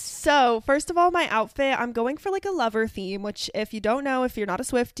 Okay, so first of all, my outfit, I'm going for like a Lover theme, which if you don't know, if you're not a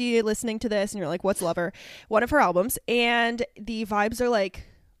Swiftie listening to this and you're like, what's Lover? One of her albums. And the vibes are like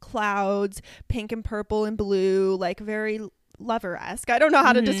clouds, pink and purple and blue, like very Lover-esque. I don't know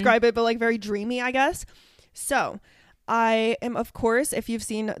how to describe it, but like very dreamy, I guess. So I am, of course, if you've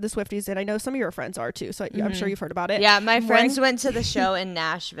seen the Swifties, and I know some of your friends are too, so I'm sure you've heard about it. Yeah, my friends went to the show in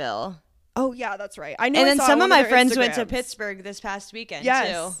Nashville. Oh, yeah, that's right. I know. And then some of my friends Instagrams. went to Pittsburgh this past weekend,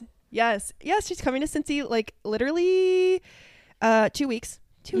 too. Yes. She's coming to Cincy, like, literally 2 weeks.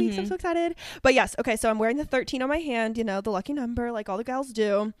 2 weeks. I'm so excited. But yes. Okay. So I'm wearing the 13 on my hand, you know, the lucky number, like all the gals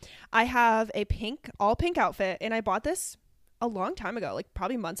do. I have a all pink outfit, and I bought this a long time ago, like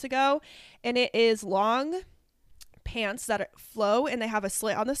probably months ago. And it is long pants that flow, and they have a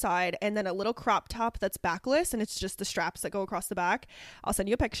slit on the side, and then a little crop top that's backless, and it's just the straps that go across the back. I'll send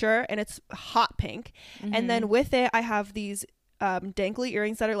you a picture, and it's hot pink. And then with it, I have these dangly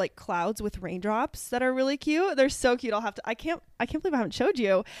earrings that are like clouds with raindrops that are really cute. They're so cute. I can't believe I haven't showed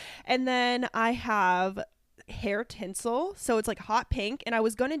you. And then I have hair tinsel, so it's like hot pink, and I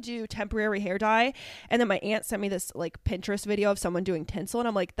was gonna do temporary hair dye, and then my aunt sent me this like Pinterest video of someone doing tinsel, and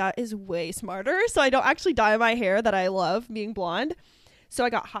I'm like, that is way smarter, so I don't actually dye my hair that I love being blonde. So I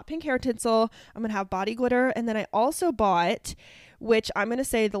got hot pink hair tinsel. I'm gonna have body glitter, and then I also bought, which I'm gonna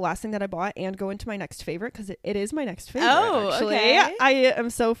say the last thing that I bought and go into my next favorite, because it is my next favorite. Actually. Okay. I am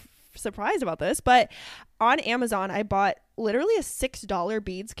so surprised about this, but on Amazon I bought literally a $6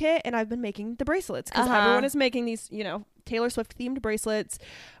 beads kit, and I've been making the bracelets because everyone is making these, you know, Taylor Swift themed bracelets,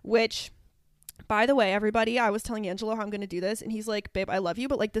 which, by the way, everybody, I was telling Angelo how I'm going to do this, and he's like, babe, I love you,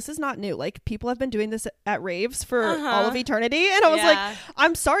 but like, this is not new. Like, people have been doing this at raves for all of eternity. And I was like,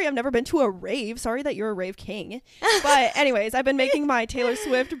 I'm sorry, I've never been to a rave. Sorry that you're a rave king. But anyways, I've been making my Taylor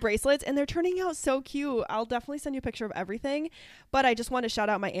Swift bracelets, and they're turning out so cute. I'll definitely send you a picture of everything. But I just want to shout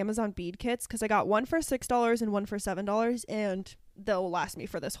out my Amazon bead kits, because I got one for $6 and one for $7, and they'll last me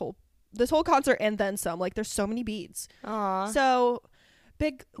for this whole concert and then some. Like, there's so many beads. So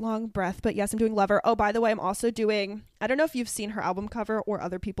big long breath, but yes, I'm doing Lover. Oh, by the way, I'm also doing, I don't know if you've seen her album cover or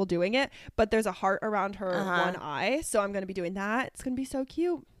other people doing it, but there's a heart around her one eye, so I'm going to be doing that. It's going to be so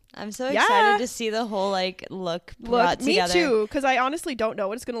cute. I'm so excited to see the whole like look brought together. Me too, because I honestly don't know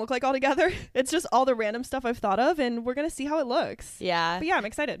what it's going to look like all together. It's just all the random stuff I've thought of, and we're going to see how it looks. Yeah. But yeah, I'm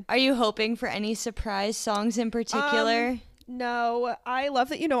excited. Are you hoping for any surprise songs in particular? No, I love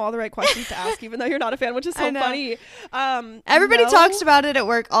that you know all the right questions to ask, even though you're not a fan, which is so funny. Everybody talks about it at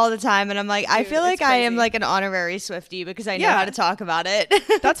work all the time, and I'm like, dude, I feel like I am like an honorary Swiftie because I know how to talk about it.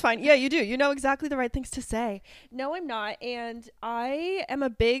 That's fine. Yeah, you do. You know exactly the right things to say. No, I'm not, and I am a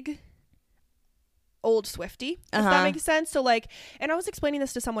big old Swiftie, if that makes sense. So like, and I was explaining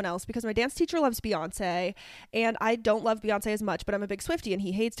this to someone else because my dance teacher loves Beyonce, and I don't love Beyonce as much, but I'm a big Swiftie, and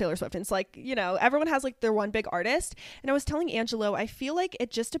he hates Taylor Swift. And it's like, you know, everyone has like their one big artist. And I was telling Angelo, I feel like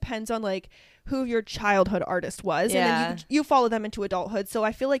it just depends on like who your childhood artist was, and then you follow them into adulthood. So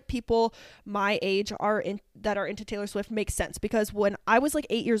I feel like people my age that are into Taylor Swift makes sense, because when I was like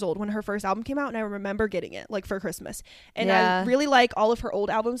 8 years old when her first album came out, and I remember getting it like for Christmas, and I really like all of her old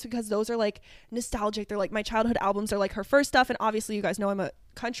albums because those are like nostalgic. They're like my childhood albums are like her first stuff, and obviously you guys know I'm a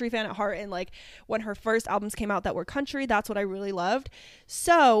country fan at heart, and like when her first albums came out that were country, that's what I really loved.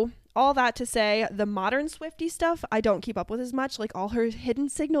 So all that to say, the modern Swiftie stuff I don't keep up with as much, like all her hidden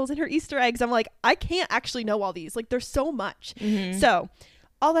signals and her Easter eggs. I'm like, I can't actually know all these, like there's so much. So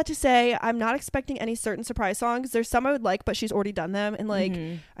all that to say, I'm not expecting any certain surprise songs. There's some I would like, but she's already done them, and like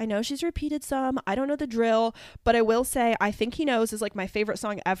I know she's repeated some. I don't know the drill, but I will say I Think He Knows is like my favorite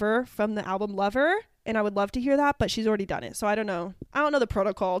song ever from the album Lover, and I would love to hear that, but she's already done it, so I don't know the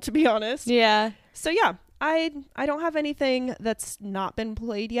protocol, to be honest. So yeah, I don't have anything that's not been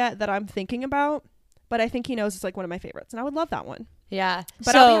played yet that I'm thinking about, but I Think He Knows is like one of my favorites, and I would love that one. Yeah.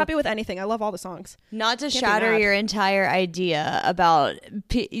 But I'll be happy with anything. I love all the songs. Not to shatter your entire idea about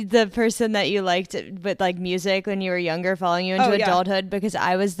the person that you liked with like music when you were younger following you into adulthood, because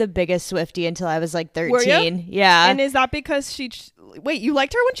I was the biggest Swiftie until I was like 13. Were you? Yeah. And is that because wait, you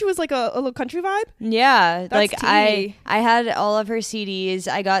liked her when she was like a little country vibe? Yeah. That's like tea. I had all of her CDs.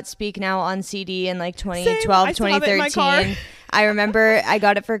 I got Speak Now on CD in like 2012, 2013. I remember I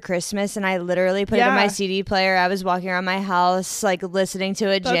got it for Christmas, and I literally put it in my CD player. I was walking around my house, like listening to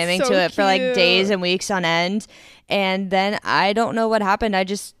it, jamming to it for like days and weeks on end. And then I don't know what happened. I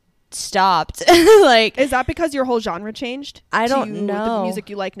just stopped. Like, is that because your whole genre changed? I don't know the music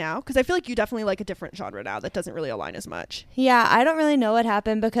you like now, because I feel like you definitely like a different genre now that doesn't really align as much. Yeah, I don't really know what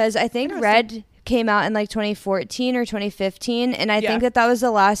happened, because I think Red came out in like 2014 or 2015, and I think that was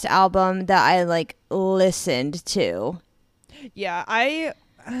the last album that I like listened to. Yeah,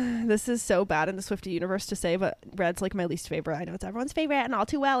 this is so bad in the Swiftie universe to say, but Red's like my least favorite. I know it's everyone's favorite and All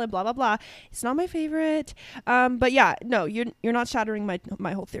Too Well and blah blah blah. It's not my favorite. But yeah, no, you're not shattering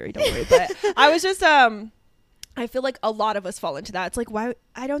my whole theory, don't worry. But I was just I feel like a lot of us fall into that. It's like, why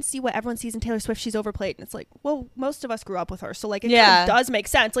I don't see what everyone sees in Taylor Swift. She's overplayed. And it's like, well, most of us grew up with her. So like, it kind of does make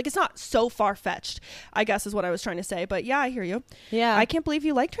sense. Like, it's not so far fetched, I guess is what I was trying to say. But yeah, I hear you. Yeah. I can't believe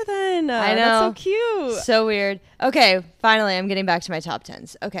you liked her then. I know. That's so cute. So weird. Okay. Finally, I'm getting back to my top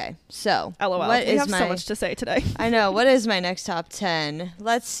 10s. Okay. So. LOL. We have so much to say today. I know. What is my next top 10?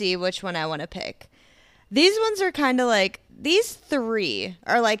 Let's see which one I want to pick. These ones are kind of like, these three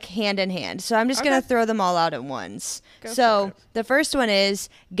are like hand in hand. So I'm just going to throw them all out at once. So the first one is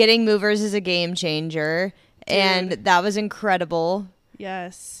Getting Movers is a game changer. Dude. And that was incredible.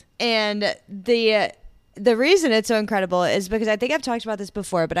 Yes. And the reason it's so incredible is because I think I've talked about this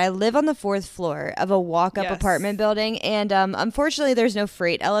before, but I live on the 4th floor of a walk-up apartment building, and unfortunately there's no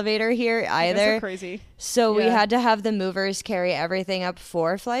freight elevator here either. That's so crazy. So we had to have the movers carry everything up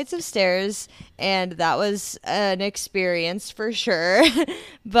 4 flights of stairs, and that was an experience for sure.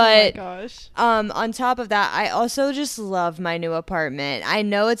 But oh my gosh. On top of that, I also just love my new apartment. I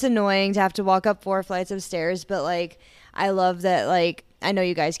know it's annoying to have to walk up 4 flights of stairs, but like I love that, like, I know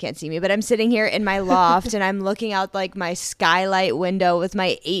you guys can't see me, but I'm sitting here in my loft and I'm looking out like my skylight window with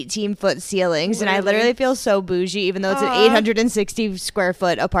my 18-foot ceilings. Literally. And I literally feel so bougie, even though it's an 860 square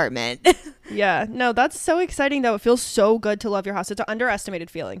foot apartment. Yeah, no, that's so exciting though. It feels so good to love your house. It's an underestimated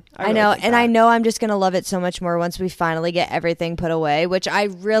feeling. I know. And I know I'm just going to love it so much more once we finally get everything put away, which I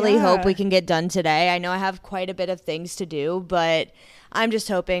really hope we can get done today. I know I have quite a bit of things to do, but I'm just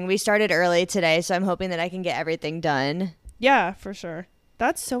hoping. We started early today, so I'm hoping that I can get everything done. Yeah, for sure.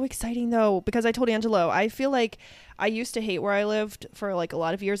 That's so exciting though, because I told Angelo, I feel like I used to hate where I lived for like a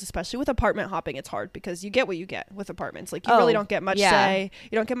lot of years, especially with apartment hopping. It's hard because you get what you get with apartments. Like you really don't get much say.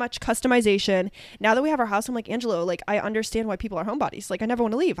 You don't get much customization. Now that we have our house, I'm like, Angelo, like I understand why people are homebodies. Like I never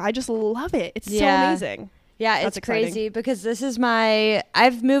want to leave. I just love it. It's so amazing. Yeah, it's crazy because this is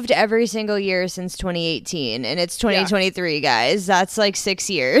I've moved every single year since 2018 and it's 2023, guys. That's like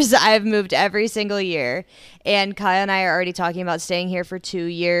 6 years. I've moved every single year. And Kyle and I are already talking about staying here for 2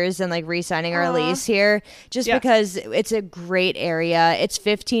 years and like re-signing our lease here just because it's a great area. It's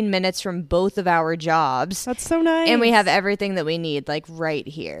 15 minutes from both of our jobs. That's so nice. And we have everything that we need like right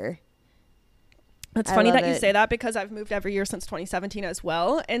here. It's funny that you say that because I've moved every year since 2017 as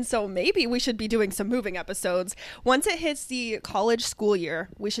well. And so maybe we should be doing some moving episodes. Once it hits the college school year,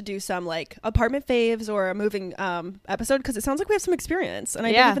 we should do some like apartment faves or a moving episode because it sounds like we have some experience. And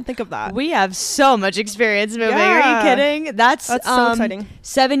I didn't even think of that. We have so much experience moving. Are you kidding? That's so exciting.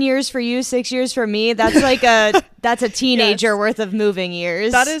 7 years for you, 6 years for me. That's like that's a teenager worth of moving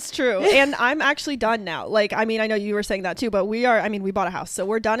years. That is true. And I'm actually done now. Like, I mean, I know you were saying that too, but we bought a house. So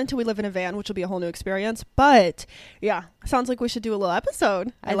we're done until we live in a van, which will be a whole new experience. But yeah, sounds like we should do a little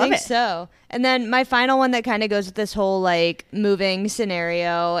episode. I love think it. So. And then my final one that kind of goes with this whole like moving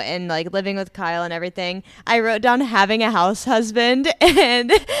scenario and like living with Kyle and everything. I wrote down having a house husband, and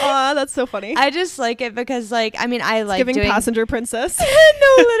that's so funny. I just like it because like I mean I like giving doing passenger princess. No,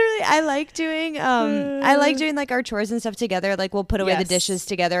 literally, I like doing like our chores and stuff together. Like we'll put away the dishes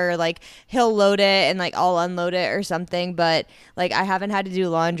together, or like he'll load it and like I'll unload it or something. But like I haven't had to do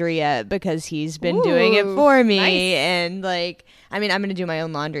laundry yet because he's been doing it for me. Nice. And like I mean I'm gonna do my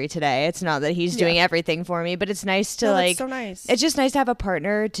own laundry today. It's not that he's doing everything for me, but it's nice to like so nice. It's just nice to have a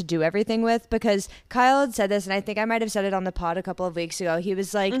partner to do everything with, because Kyle had said this and I think I might have said it on the pod a couple of weeks ago. He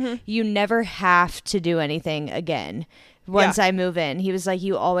was like, you never have to do anything again. Once I move in, he was like,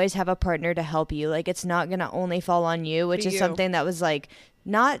 you always have a partner to help you. Like it's not gonna only fall on you, which is something that was like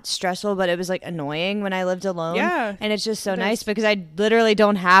not stressful, but it was like annoying when I lived alone. Yeah. And it's just so nice because I literally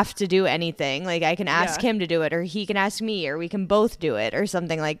don't have to do anything. Like I can ask him to do it, or he can ask me, or we can both do it, or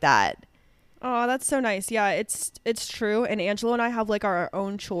something like that. Oh, that's so nice. Yeah, it's true. And Angelo and I have like our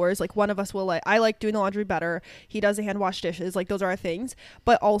own chores. Like one of us will I like doing the laundry better. He does the hand wash dishes. Like those are our things.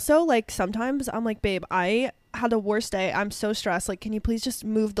 But also like sometimes I'm like, babe, I had a worst day. I'm so stressed. Like, can you please just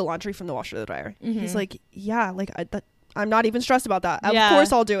move the laundry from the washer to the dryer? He's like, yeah, like I'm not even stressed about that. Of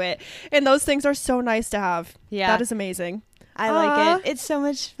course I'll do it. And those things are so nice to have. Yeah. That is amazing. I like it. It's so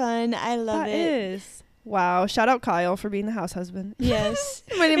much fun. I love it. It is. Wow. Shout out Kyle for being the house husband. Yes.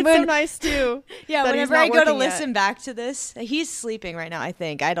 It's so nice too. Yeah, whenever I go to listen back to this, he's sleeping right now, I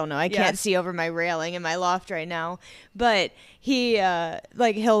think. I don't know. I can't see over my railing in my loft right now. But he,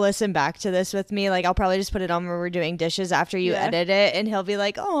 he'll listen back to this with me. Like, I'll probably just put it on when we're doing dishes after you edit it. And he'll be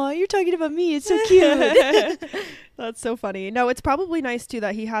like, oh, you're talking about me. It's so cute. That's so funny. No, it's probably nice too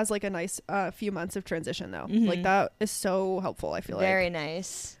that he has like a nice few months of transition though. Like that is so helpful, I feel like. Very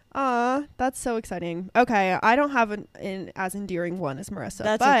nice. That's so exciting. Okay, I don't have an as endearing one as Marissa.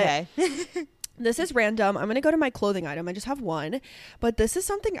 That's but okay. This is random. I'm going to go to my clothing item. I just have one, but this is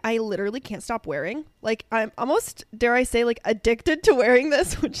something I literally can't stop wearing. Like, I'm almost, dare I say, like addicted to wearing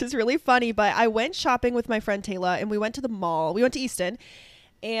this, which is really funny. But I went shopping with my friend Taylor and we went to the mall. We went to Easton.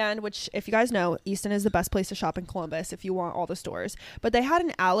 And which, if you guys know, Easton is the best place to shop in Columbus if you want all the stores. But they had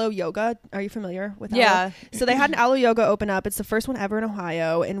an Aloe Yoga. Are you familiar with Aloe? Yeah. So they had an Aloe Yoga open up. It's the first one ever in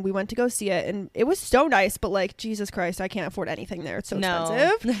Ohio. And we went to go see it. And it was so nice. But like, Jesus Christ, I can't afford anything there. It's so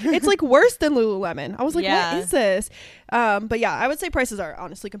expensive. It's like worse than Lululemon. I was like, what is this? But yeah, I would say prices are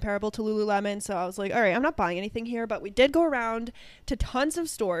honestly comparable to Lululemon. So I was like, all right, I'm not buying anything here. But we did go around to tons of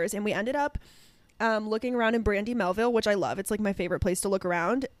stores. And we ended up looking around in Brandy Melville, which I love. It's like my favorite place to look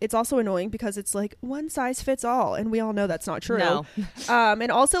around. It's also annoying because it's like one size fits all, and we all know that's not true. No.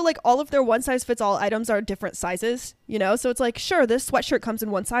 And also like all of their one size fits all items are different sizes, you know? So it's like, sure, this sweatshirt comes in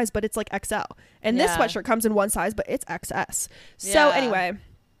one size, but it's like XL. And this sweatshirt comes in one size, but it's XS. So anyway,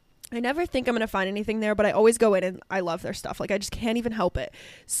 I never think I'm going to find anything there, but I always go in and I love their stuff. Like, I just can't even help it.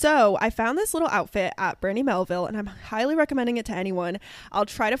 So I found this little outfit at Brandy Melville, and I'm highly recommending it to anyone. I'll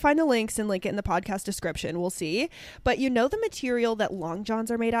try to find the links and link it in the podcast description. We'll see. But you know the material that long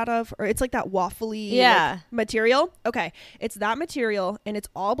johns are made out of? Or it's like that waffly like, material? Okay. It's that material, and it's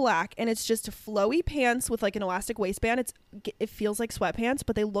all black, and it's just flowy pants with like an elastic waistband. It feels like sweatpants,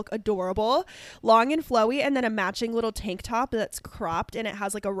 but they look adorable. Long and flowy, and then a matching little tank top that's cropped, and it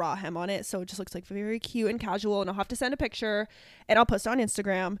has like a raw hem on it, so it just looks like very cute and casual. And I'll have to send a picture and I'll post it on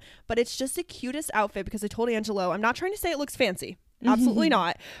Instagram, but it's just the cutest outfit because I told Angelo, I'm not trying to say it looks fancy, absolutely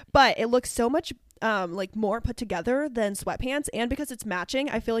not, but it looks so much like more put together than sweatpants, and because it's matching,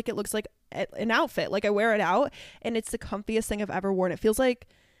 I feel like it looks like an outfit. Like, I wear it out and it's the comfiest thing I've ever worn. It feels like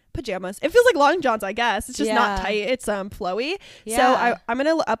pajamas. It feels like long johns, I guess. It's just not tight. It's flowy. So I'm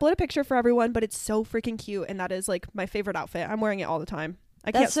gonna upload a picture for everyone, but it's so freaking cute, and that is like my favorite outfit. I'm wearing it all the time.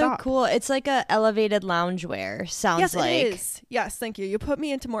 That's so cool. It's like a elevated loungewear, sounds like. Yes, it is. Yes, thank you. You put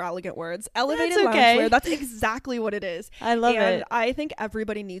me into more elegant words. Elevated loungewear. That's exactly what it is. I love it. And I think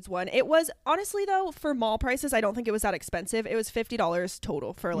everybody needs one. It was, honestly though, for mall prices, I don't think it was that expensive. It was $50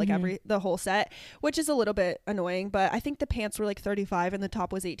 total for like the whole set, which is a little bit annoying, but I think the pants were like $35 and the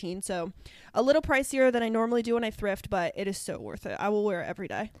top was $18. So a little pricier than I normally do when I thrift, but it is so worth it. I will wear it every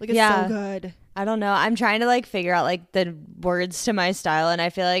day. Like, it's so good. I don't know. I'm trying to like figure out like the words to my style, and I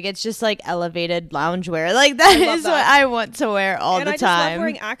feel like it's just like elevated loungewear. Like that is what I want to wear all the time. And I just love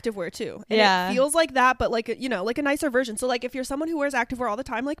wearing activewear too. And it feels like that, but like, you know, like a nicer version. So like if you're someone who wears activewear all the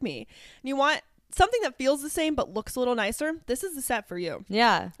time like me, and you want something that feels the same but looks a little nicer, this is the set for you.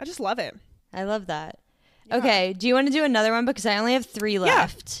 Yeah. I just love it. I love that. Yeah. Okay, do you want to do another one? Because I only have 3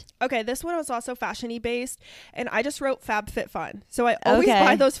 left. Okay, this one was also fashion-y based, and I just wrote FabFitFun. So I always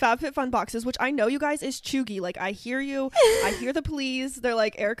buy those FabFitFun boxes, which I know you guys is chuggy. Like, I hear you. I hear the pleas. They're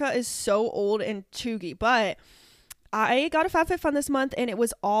like, Erica is so old and chuggy. But I got a FabFitFun this month, and it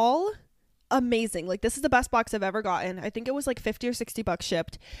was all amazing. Like, this is the best box I've ever gotten. I think it was like $50 or $60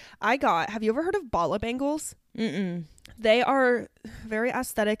 shipped. Have you ever heard of Bala bangles? Mm-mm. They are very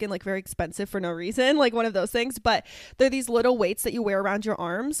aesthetic and like very expensive for no reason, like one of those things, but they're these little weights that you wear around your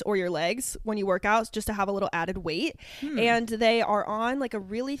arms or your legs when you work out, just to have a little added weight. And they are on like a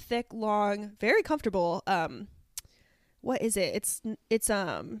really thick, long, very comfortable what is it? It's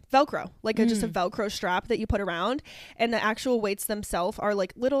Velcro, like just a Velcro strap that you put around, and the actual weights themselves are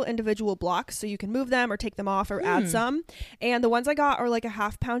like little individual blocks, so you can move them or take them off or add some. And the ones I got are like a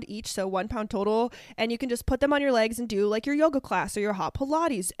 ½ pound each, so 1 pound total, and you can just put them on your legs and do like your yoga class or your hot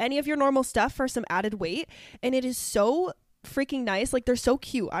Pilates, any of your normal stuff for some added weight. And it is so freaking nice. Like, they're so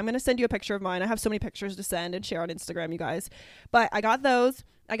cute. I'm gonna send you a picture of mine. I have so many pictures to send and share on Instagram, you guys. But I got those.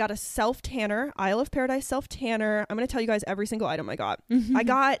 I got a self tanner, Isle of Paradise self tanner. I'm gonna tell you guys every single item I got. I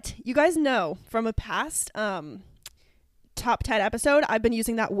got, you guys know from a past top 10 episode, I've been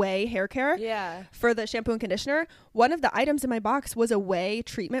using that Way hair care for the shampoo and conditioner. One of the items in my box was a Way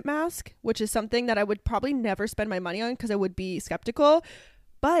treatment mask, which is something that I would probably never spend my money on because I would be skeptical.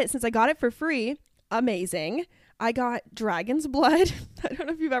 But since I got it for free, amazing. I got dragon's blood. I don't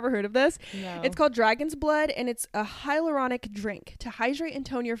know if you've ever heard of this. No. It's called dragon's blood, and it's a hyaluronic drink to hydrate and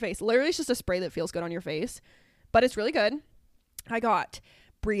tone your face. Literally, it's just a spray that feels good on your face, but it's really good. I got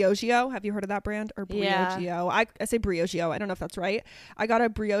Briogeo. Have you heard of that brand? Or Briogeo? Yeah. I say Briogeo. I don't know if that's right. I got a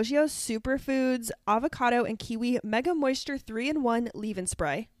Briogeo Superfoods Avocado and Kiwi Mega Moisture 3-in-1 leave-in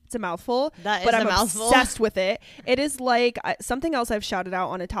spray. It's a mouthful, but I'm obsessed with it. It is like something else I've shouted out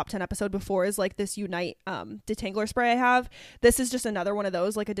on a top 10 episode before is like this Unite detangler spray I have. This is just another one of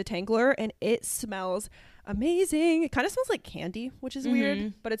those, like a detangler, and it smells amazing. It kind of smells like candy, which is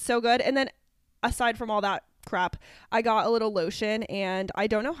weird, but it's so good. And then aside from all that crap, I got a little lotion, and I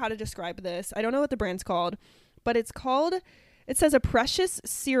don't know how to describe this. I don't know what the brand's called, but it says a precious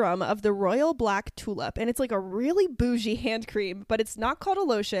serum of the royal black tulip, and it's like a really bougie hand cream, but it's not called a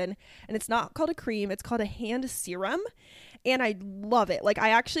lotion and it's not called a cream. It's called a hand serum, and I love it. Like,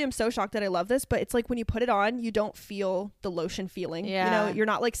 I actually am so shocked that I love this, but it's like when you put it on, you don't feel the lotion feeling. You know, you're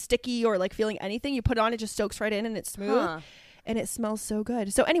not like sticky or like feeling anything. You put it on, it just soaks right in, and it's smooth, and it smells so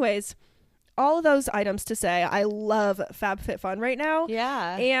good. So anyways, all of those items to say, I love FabFitFun right now.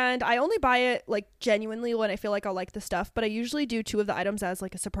 Yeah. And I only buy it like genuinely when I feel like I'll like the stuff, but I usually do 2 of the items as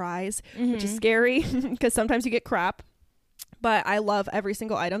like a surprise, which is scary because sometimes you get crap. But I love every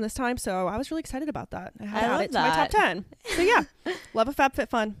single item this time, so I was really excited about that. I had to add it to my top 10. So yeah, love a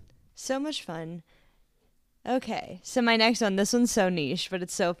FabFitFun. So much fun. Okay, so my next one, this one's so niche, but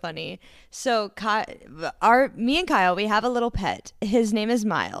it's so funny. So me and Kyle, we have a little pet. His name is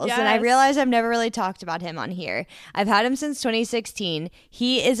Miles, and I realize I've never really talked about him on here. I've had him since 2016.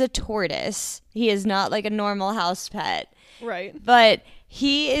 He is a tortoise. He is not like a normal house pet. Right. But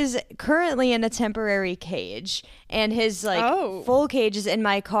he is currently in a temporary cage, and his full cage is in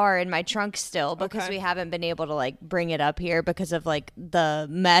my car, in my trunk still, because we haven't been able to like bring it up here because of like the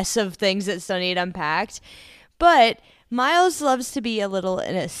mess of things that still need unpacked. But Miles loves to be an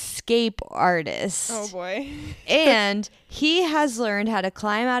escape artist. Oh boy. And he has learned how to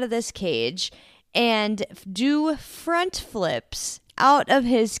climb out of this cage and do front flips out of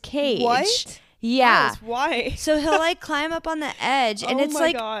his cage. What? Yeah. Miles, why? So he'll like climb up on the edge, and it's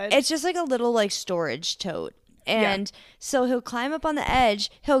like God. It's just like a little like storage tote. And so he'll climb up on the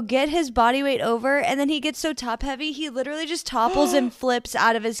edge, he'll get his body weight over, and then he gets so top heavy, he literally just topples and flips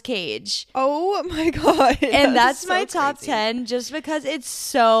out of his cage. Oh my God. And that's my top 10 just because it's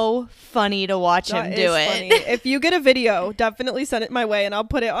so funny to watch him do it. Funny. If you get a video, definitely send it my way and I'll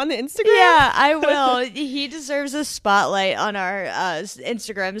put it on the Instagram. Yeah, I will. He deserves a spotlight on our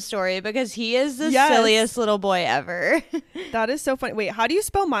Instagram story because he is the silliest little boy ever. That is so funny. Wait, how do you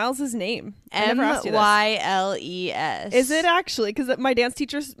spell Miles's name? Myles. Is it actually? Because my dance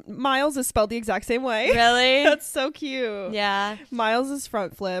teacher's Miles is spelled the exact same way. Really? That's so cute. Yeah. Miles's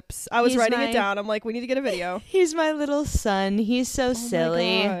front flips. I was writing it down. I'm like, we need to get a video. He's my little son. He's so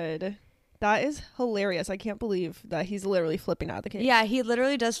silly. My God. That is hilarious. I can't believe that he's literally flipping out of the cage. Yeah, he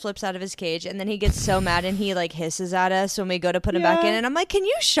literally does flips out of his cage, and then he gets so mad and he like hisses at us when we go to put him back in, and I'm like, can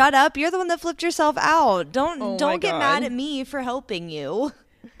you shut up? You're the one that flipped yourself out. Don't get mad at me for helping you.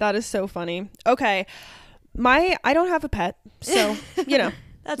 That is so funny. Okay. I don't have a pet, so, you know,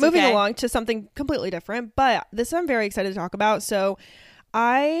 that's moving along to something completely different, but this I'm very excited to talk about. So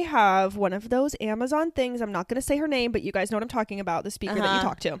I have one of those Amazon things. I'm not going to say her name, but you guys know what I'm talking about, the speaker that you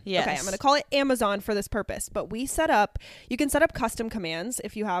talk to. Yes. Okay, I'm going to call it Amazon for this purpose, but you can set up custom commands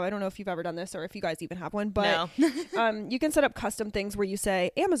if you have. I don't know if you've ever done this or if you guys even have one, but you can set up custom things where you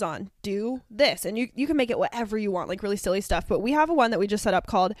say, Amazon, do this, and you can make it whatever you want, like really silly stuff. But we have one that we just set up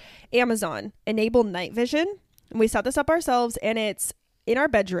called Amazon, enable night vision. And we set this up ourselves, and it's in our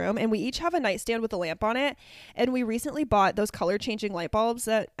bedroom, and we each have a nightstand with a lamp on it, and we recently bought those color changing light bulbs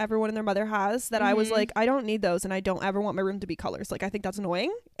that everyone and their mother has that I was like, I don't need those, and I don't ever want my room to be colors. Like, I think that's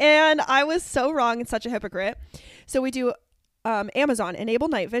annoying, and I was so wrong and such a hypocrite. So we do Amazon enable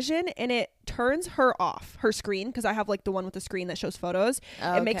night vision, and it turns her screen, because I have like the one with the screen that shows photos.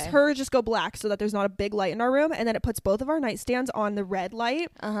 It makes her just go black so that there's not a big light in our room, and then it puts both of our nightstands on the red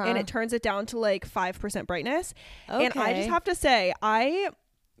light, and it turns it down to like 5% brightness. And I just have to say, I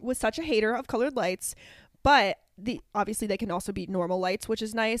was such a hater of colored lights, but obviously they can also be normal lights, which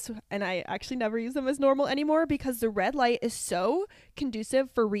is nice, and I actually never use them as normal anymore because the red light is so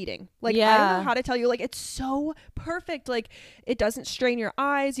conducive for reading. Like, I don't know how to tell you, like, it's so perfect. Like, it doesn't strain your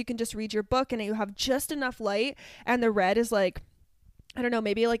eyes. You can just read your book and you have just enough light, and the red is like, I don't know,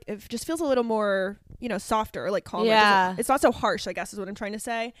 maybe like it just feels a little more softer, like calmer. Yeah. It's not so harsh, I guess is what I'm trying to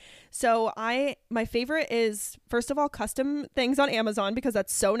say. So my favorite is, first of all, custom things on Amazon, because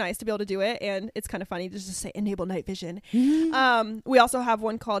that's so nice to be able to do it. And it's kind of funny to just say enable night vision. We also have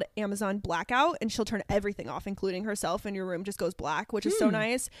one called Amazon Blackout, and she'll turn everything off, including herself, and your room just goes black, which is so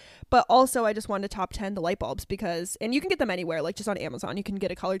nice. But also I just wanted to top 10 the light bulbs, because, and you can get them anywhere, like just on Amazon, you can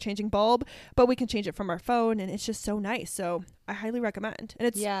get a color changing bulb, but we can change it from our phone, and it's just so nice. So I highly recommend. And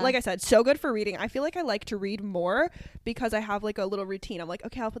it's, like I said, so good for reading. I feel like I like to read more because I have like a little routine. I'm like,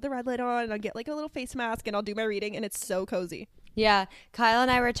 okay, I'll put the red light on and I'll get like a little face mask and I'll do my reading, and it's so cozy. Yeah, Kyle and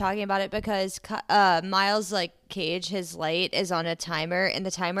I were talking about it because Miles' like cage, his light is on a timer, and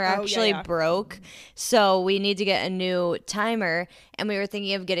the timer actually broke. So we need to get a new timer, and we were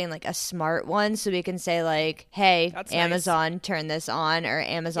thinking of getting like a smart one so we can say like, hey, that's Amazon, turn this on, or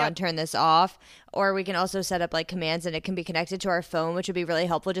Amazon, turn this off. Or we can also set up like commands, and it can be connected to our phone, which would be really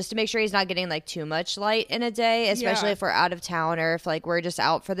helpful just to make sure he's not getting like too much light in a day, especially if we're out of town or if like we're just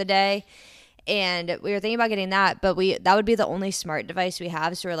out for the day. And we were thinking about getting that, but that would be the only smart device we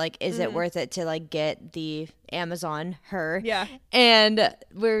have. So we're like, is it worth it to like get the Amazon Her? Yeah. And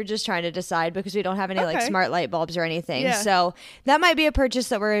we're just trying to decide because we don't have any like smart light bulbs or anything. So that might be a purchase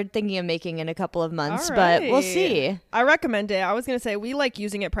that we're thinking of making in a couple of months, but we'll see. I recommend it. I was going to say, we like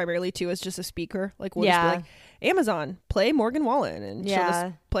using it primarily too as just a speaker. Like we'll just be like, Amazon, play Morgan Wallen, and she'll just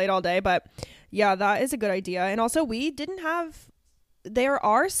play it all day. But yeah, that is a good idea. And also there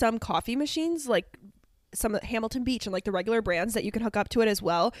are some coffee machines, like some Hamilton Beach and like the regular brands, that you can hook up to it as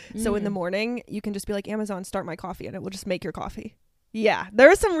well. So in the morning you can just be like, Amazon, start my coffee, and it will just make your coffee. Yeah, there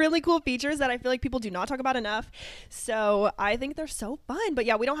are some really cool features that I feel like people do not talk about enough. So I think they're so fun. But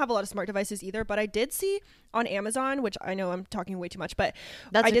yeah, we don't have a lot of smart devices either. But I did see on Amazon, which I know I'm talking way too much, but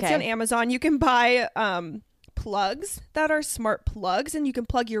I did see on Amazon you can buy plugs that are smart plugs, and you can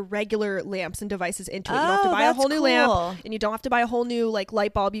plug your regular lamps and devices into it. You don't have to buy a whole new lamp, and you don't have to buy a whole new like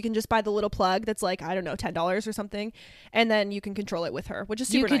light bulb. You can just buy the little plug that's like, I don't know, $10 or something, and then you can control it with her, which is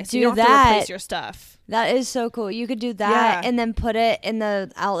super nice. You don't have to replace your stuff. That is so cool. You could do that and then put it in the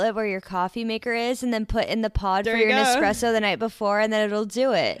outlet where your coffee maker is, and then put in the pod for your Nespresso the night before, and then it'll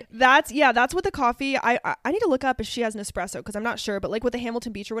do it. That's what the coffee, I need to look up if she has Nespresso, because I'm not sure, but like with the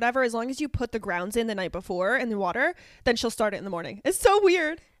Hamilton Beach or whatever, as long as you put the grounds in the night before and the water, then she'll start it in the morning. It's so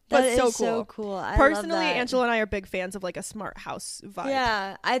weird. That's so cool. I personally, love that. Angela and I are big fans of like a smart house vibe.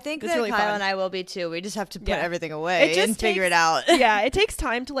 Yeah, I think that really Kyle and I will be too. We just have to put everything away and figure it out. Yeah, it takes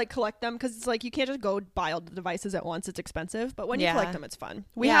time to like collect them, because it's like you can't just go buy all the devices at once. It's expensive, but when you collect them, it's fun.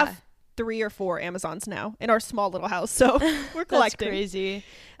 We have 3 or 4 Amazons now in our small little house, so we're collecting. That's crazy.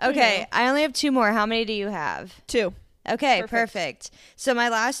 Okay, I only have 2 more. How many do you have? 2. Okay, perfect. So my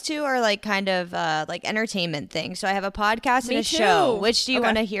last 2 are like kind of like entertainment things. So I have a podcast and a show. Which do you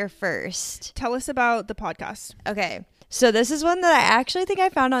want to hear first? Tell us about the podcast. Okay. So this is one that I actually think I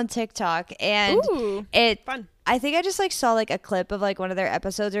found on TikTok, and fun. I think I just like saw like a clip of like one of their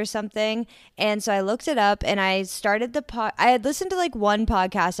episodes or something, and so I looked it up, and I started I had listened to like one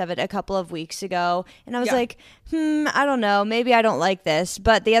podcast of it a couple of weeks ago, and I was like, I don't know, maybe I don't like this.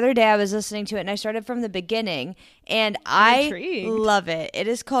 But the other day I was listening to it, and I started from the beginning, and I love it. It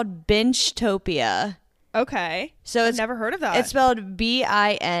is called Binge-topia. Okay. So I've never heard of that. It's spelled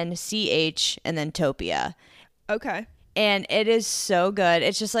BINCH and then Topia. Okay. And it is so good.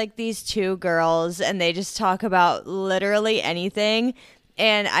 It's just like these 2 girls, and they just talk about literally anything.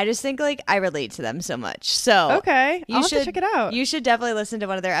 And I just think like I relate to them so much. So okay, I'll have to check it out. You should definitely listen to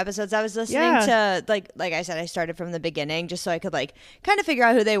one of their episodes. I was listening to like I said, I started from the beginning just so I could like kind of figure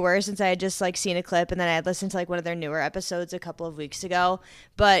out who they were, since I had just like seen a clip, and then I had listened to like one of their newer episodes a couple of weeks ago.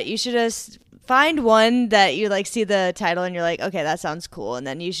 But you should just find one that you like see the title and you're like, okay, that sounds cool, and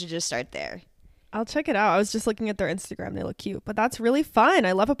then you should just start there. I'll check it out. I was just looking at their Instagram. They look cute, but that's really fun.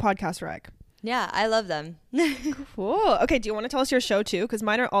 I love a podcast rec. Yeah, I love them. Cool. Okay, do you want to tell us your show too? Because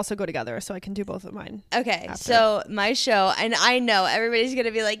mine are also go together, so I can do both of mine. Okay, so my show, and I know everybody's going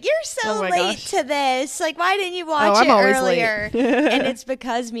to be like, you're so late to this. Like, why didn't you watch it earlier? And it's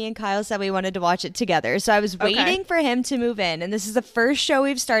because me and Kyle said we wanted to watch it together. So I was waiting for him to move in, and this is the first show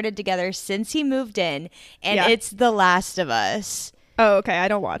we've started together since he moved in, and it's The Last of Us. Oh, okay. I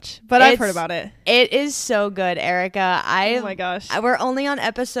don't watch, but I've heard about it. It is so good, Erica. Oh my gosh. We're only on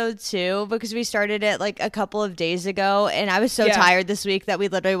episode 2 because we started it like a couple of days ago, and I was so tired this week that we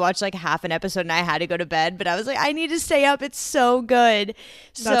literally watched like half an episode, and I had to go to bed, but I was like, I need to stay up. It's so good.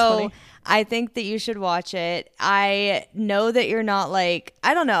 That's funny. I think that you should watch it. I know that you're not like,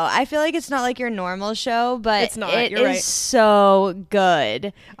 I don't know. I feel like it's not like your normal show, but it's not. It You're is right. so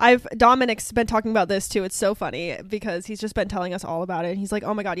good. Dominic's been talking about this too. It's so funny because he's just been telling us all about it. And he's like,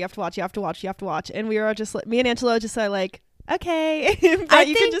 oh my God, you have to watch, you have to watch, you have to watch. And we were just like, me and Angelo just said like, okay. But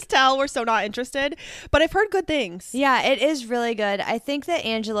you can just tell we're so not interested. But I've heard good things. Yeah, it is really good. I think that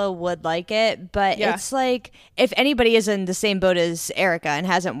Angelo would like it, but it's like if anybody is in the same boat as Erica and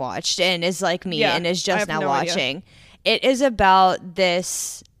hasn't watched and is like me and is just now watching, it is about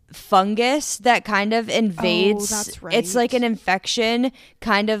this fungus that kind of invades. Oh, that's right. It's like an infection,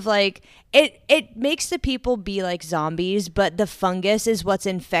 kind of like it makes the people be like zombies, but the fungus is what's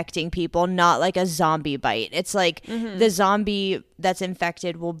infecting people, not like a zombie bite. It's like the zombie that's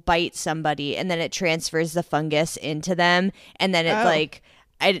infected will bite somebody and then it transfers the fungus into them and then it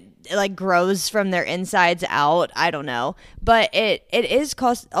like grows from their insides out. I don't know, but it is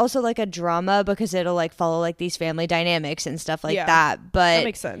also like a drama because it'll like follow like these family dynamics and stuff like that. But that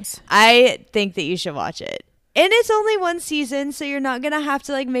makes sense. I think that you should watch it. And it's only one season, so you're not going to have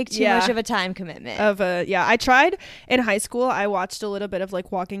to like make too much of a time commitment. I tried in high school. I watched a little bit of like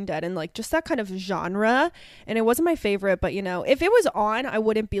Walking Dead and like just that kind of genre. And it wasn't my favorite, but you know, if it was on, I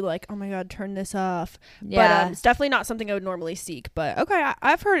wouldn't be like, oh my God, turn this off. Yeah. But it's definitely not something I would normally seek. But okay,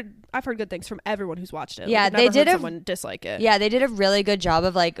 I've heard good things from everyone who's watched it. Yeah, like, they did someone dislike it. Yeah, they did a really good job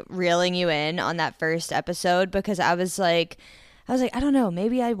of like reeling you in on that first episode because I was like, I don't know,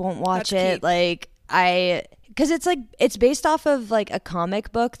 maybe I won't watch it. Like because it's based off of like a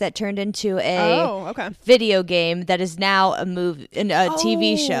comic book that turned into a video game that is now a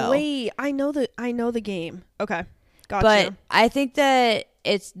TV show. Wait, I know the game. Okay, gotcha. But I think that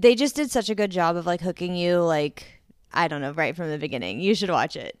they just did such a good job of like hooking you like, I don't know, right from the beginning. You should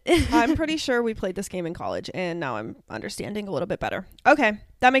watch it. I'm pretty sure we played this game in college and now I'm understanding a little bit better. Okay,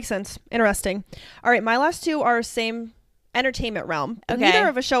 that makes sense. Interesting. All right, my last two are same entertainment realm. Okay. Neither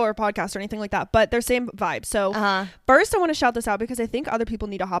of a show or a podcast or anything like that, but they're same vibe. So first I want to shout this out because I think other people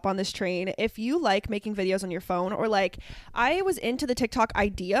need to hop on this train. If you like making videos on your phone, or like I was into the TikTok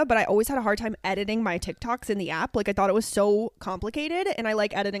idea, but I always had a hard time editing my TikToks in the app. Like I thought it was so complicated and I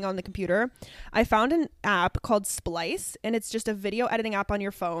like editing on the computer. I found an app called Splice and it's just a video editing app on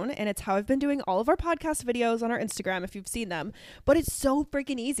your phone, and it's how I've been doing all of our podcast videos on our Instagram if you've seen them. But it's so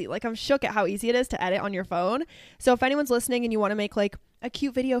freaking easy. Like I'm shook at how easy it is to edit on your phone. So if anyone's listening and you want to make like a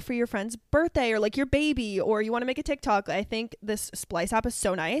cute video for your friend's birthday or like your baby, or you want to make a TikTok, I think this Splice app is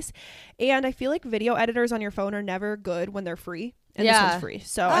so nice. And I feel like video editors on your phone are never good when they're free. And this one's free.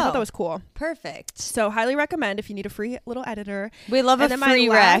 So I thought that was cool. Perfect. So highly recommend if you need a free little editor. We love a free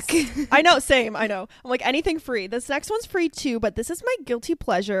rec. I know, same. I know. I'm like anything free. This next one's free too, but this is my guilty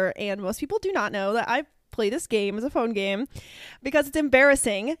pleasure. And most people do not know that I play this game as a phone game because it's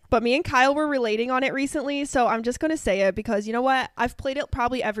embarrassing, but me and Kyle were relating on it recently, so I'm just gonna say it because you know what, I've played it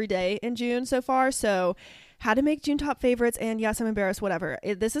probably every day in June so far, so had to make June top favorites. And yes, I'm embarrassed, whatever.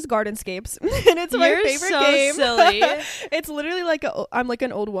 This is Gardenscapes and it's my favorite game. Silly. It's literally like I'm like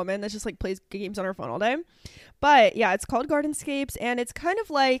an old woman that just like plays games on her phone all day, but yeah, it's called Gardenscapes and it's kind of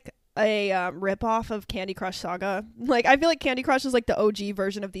like a rip off of Candy Crush Saga. Like I feel like Candy Crush is like the OG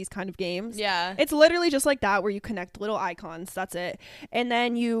version of these kind of games. Yeah, it's literally just like that, where you connect little icons, that's it, and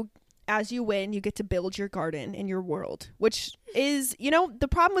then as you win, you get to build your garden in your world, which is, you know, the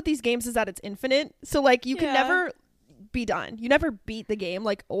problem with these games is that it's infinite, so like you can never be done. You never beat the game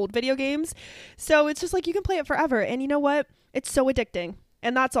like old video games, so it's just like you can play it forever. And you know what, it's so addicting.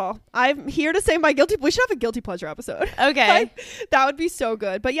 And that's all. I'm here to say my guilty. We should have a guilty pleasure episode. Okay. That would be so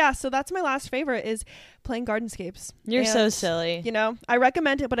good. But yeah, so that's my last favorite, is playing Gardenscapes. You're so silly. You know, I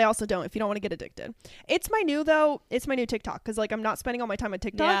recommend it, but I also don't if you don't want to get addicted. It's my new TikTok, because like I'm not spending all my time on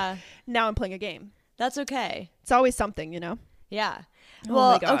TikTok. Yeah. Now I'm playing a game. That's okay. It's always something, you know? Yeah.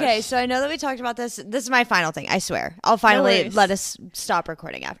 Well, okay, so I know that we talked about this. This is my final thing, I swear. I'll finally let us stop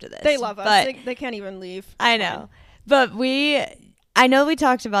recording after this. They love us. They can't even leave. I know. But I know we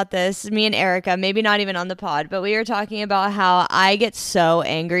talked about this, me and Erica, maybe not even on the pod, but we were talking about how I get so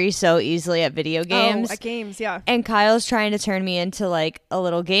angry so easily at video games. Oh, at games, yeah. And Kyle's trying to turn me into like a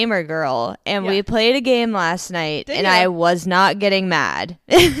little gamer girl. And we played a game last night I was not getting mad.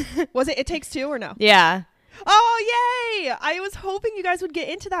 Was it Takes Two or no? Yeah. Oh, yay! I was hoping you guys would get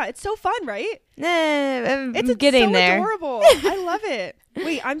into that. It's so fun, right? It's getting so there. Adorable. I love it.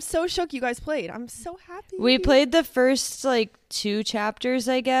 Wait, I'm so shook you guys played. I'm so happy. We played the first like 2 chapters,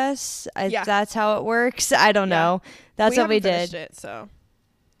 I guess. That's how it works. I don't know. That's what we did. It, so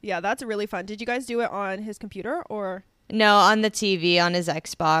yeah, that's really fun. Did you guys do it on his computer or? No, on the TV, on his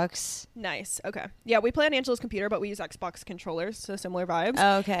Xbox. Nice. Okay. Yeah, we play on Angela's computer, but we use Xbox controllers, so similar vibes.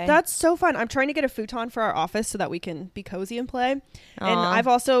 Oh, okay. That's so fun. I'm trying to get a futon for our office so that we can be cozy and play.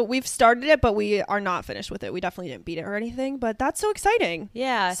 Aww. And we've started it, but we are not finished with it. We definitely didn't beat it or anything, but that's so exciting.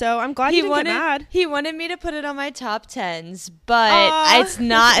 Yeah. So I'm glad you didn't get mad. He wanted me to put it on my top 10s, but it's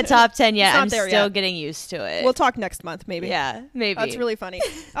not a top 10 yet. I'm still getting used to it. We'll talk next month, maybe. Yeah, maybe. That's really funny.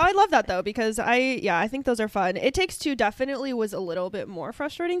 I love that though, because I think those are fun. It Takes Two definitely was a little bit more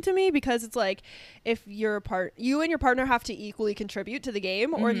frustrating to me, because it's like if you and your partner have to equally contribute to the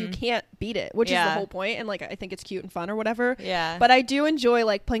game, or you can't beat it, which is the whole point. And like I think it's cute and fun or whatever. Yeah. But I do enjoy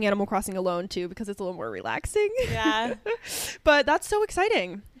like playing Animal Crossing alone too, because it's a little more relaxing. Yeah. But that's so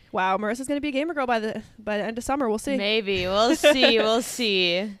exciting. Wow, Marissa's gonna be a gamer girl by the end of summer. We'll see. Maybe. We'll see. We'll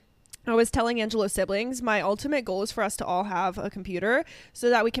see. I was telling Angela's siblings, my ultimate goal is for us to all have a computer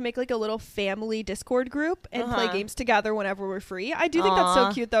so that we can make like a little family Discord group and play games together whenever we're free. I do think that's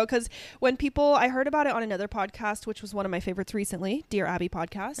so cute though, because I heard about it on another podcast, which was one of my favorites recently, Dear Abby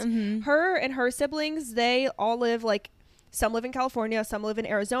podcast. Her and her siblings, they all live like, some live in California, some live in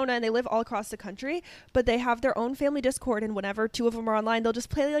Arizona, and they live all across the country, but they have their own family Discord, and whenever two of them are online, they'll just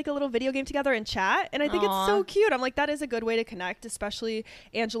play like a little video game together and chat, and I think it's so cute. I'm like, that is a good way to connect, especially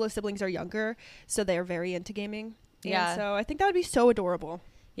Angela's siblings are younger, so they are very into gaming. Yeah. And so I think that would be so adorable.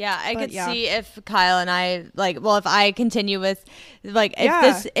 Yeah, I could see if Kyle and I if I continue with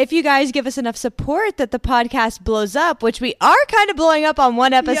if you guys give us enough support that the podcast blows up, which we are kind of blowing up on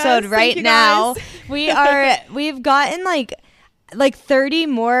one episode right now. We've gotten like 30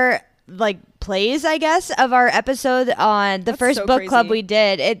 more plays, I guess, of our episode on the first book club we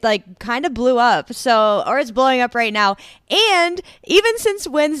did. It kind of blew up, or it's blowing up right now. And even since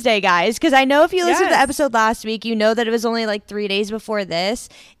Wednesday, guys, because I know if you listened to the episode last week, you know that it was only 3 days before this,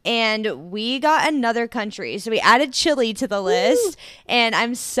 and we got another country, so we added Chile to the list. And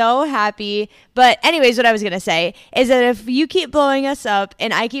I'm so happy. But anyways, what I was gonna say is that if you keep blowing us up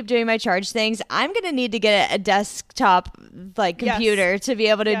and I keep doing my charge things, I'm gonna need to get a desktop computer to be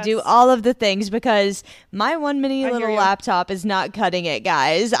able to do all of the things, because my one mini little laptop is not cutting it,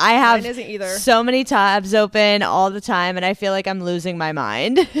 guys. I have so many tabs open all the time, and I feel like I'm losing my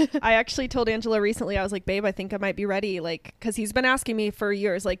mind. I actually told Angela recently, I was like, babe, I think I might be ready, because he's been asking me for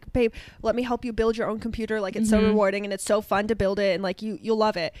years, babe, let me help you build your own computer. It's so rewarding, and it's so fun to build it, and you'll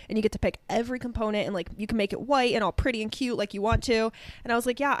love it, and you get to pick every component, and you can make it white and all pretty and cute like you want to. And I was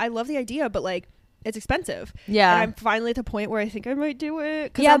like, yeah, I love the idea, but it's expensive. Yeah. And I'm finally at the point where I think I might do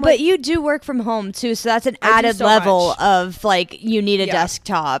it. Yeah, but you do work from home too, so that's an added level of you need a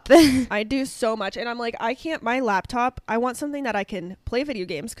desktop. I do so much, and I'm like, I can't, my laptop, I want something that I can play video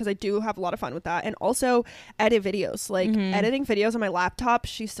games, because I do have a lot of fun with that, and also edit videos. Editing videos on my laptop,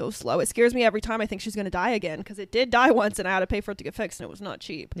 she's so slow. It scares me every time I think she's gonna die again, because it did die once and I had to pay for it to get fixed, and it was not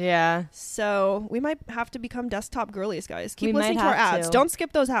cheap. Yeah. So we might have to become desktop girlies, guys. Keep listening to our ads. Don't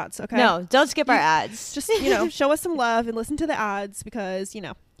skip those ads, okay? No, don't skip our ads. Just show us some love and listen to the ads, because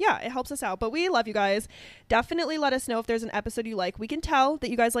it helps us out. But we love you guys. Definitely let us know if there's an episode you like. We can tell that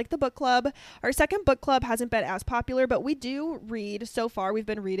you guys like the book club. Our second book club hasn't been as popular, but we do read. So far we've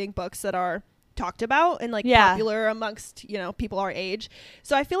been reading books that are talked about and popular amongst people our age.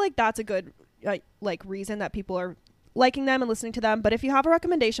 So I feel like that's a good reason that people are liking them and listening to them. But if you have a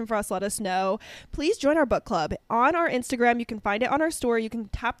recommendation for us, let us know. Please join our book club on our Instagram. You can find it on our story. You can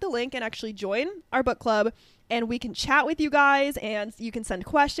tap the link and actually join our book club, and we can chat with you guys, and you can send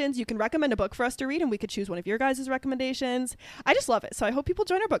questions. You can recommend a book for us to read, and we could choose one of your guys' recommendations. I just love it. So I hope people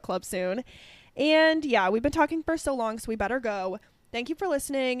join our book club soon. And yeah, we've been talking for so long, so we better go. Thank you for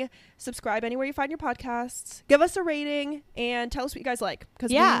listening. Subscribe anywhere you find your podcasts. Give us a rating and tell us what you guys like,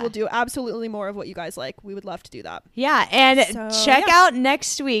 because we will do absolutely more of what you guys like. We would love to do that. Yeah, and check out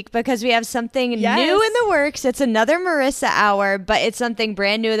next week, because we have something new in the works. It's another Marissa hour, but it's something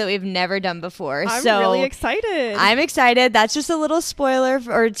brand new that we've never done before. I'm really excited. I'm excited. That's just a little spoiler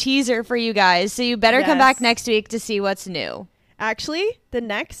or teaser for you guys. So you better come back next week to see what's new. Actually, the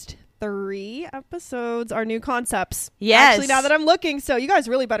next 3 episodes are new concepts. Yes. Actually, now that I'm looking, so you guys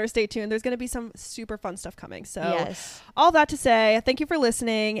really better stay tuned. There's going to be some super fun stuff coming. So all that to say, thank you for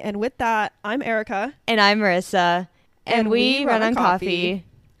listening. And with that, I'm Erica. And I'm Marissa. And we run on coffee.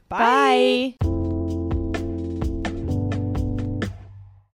 Bye. Bye.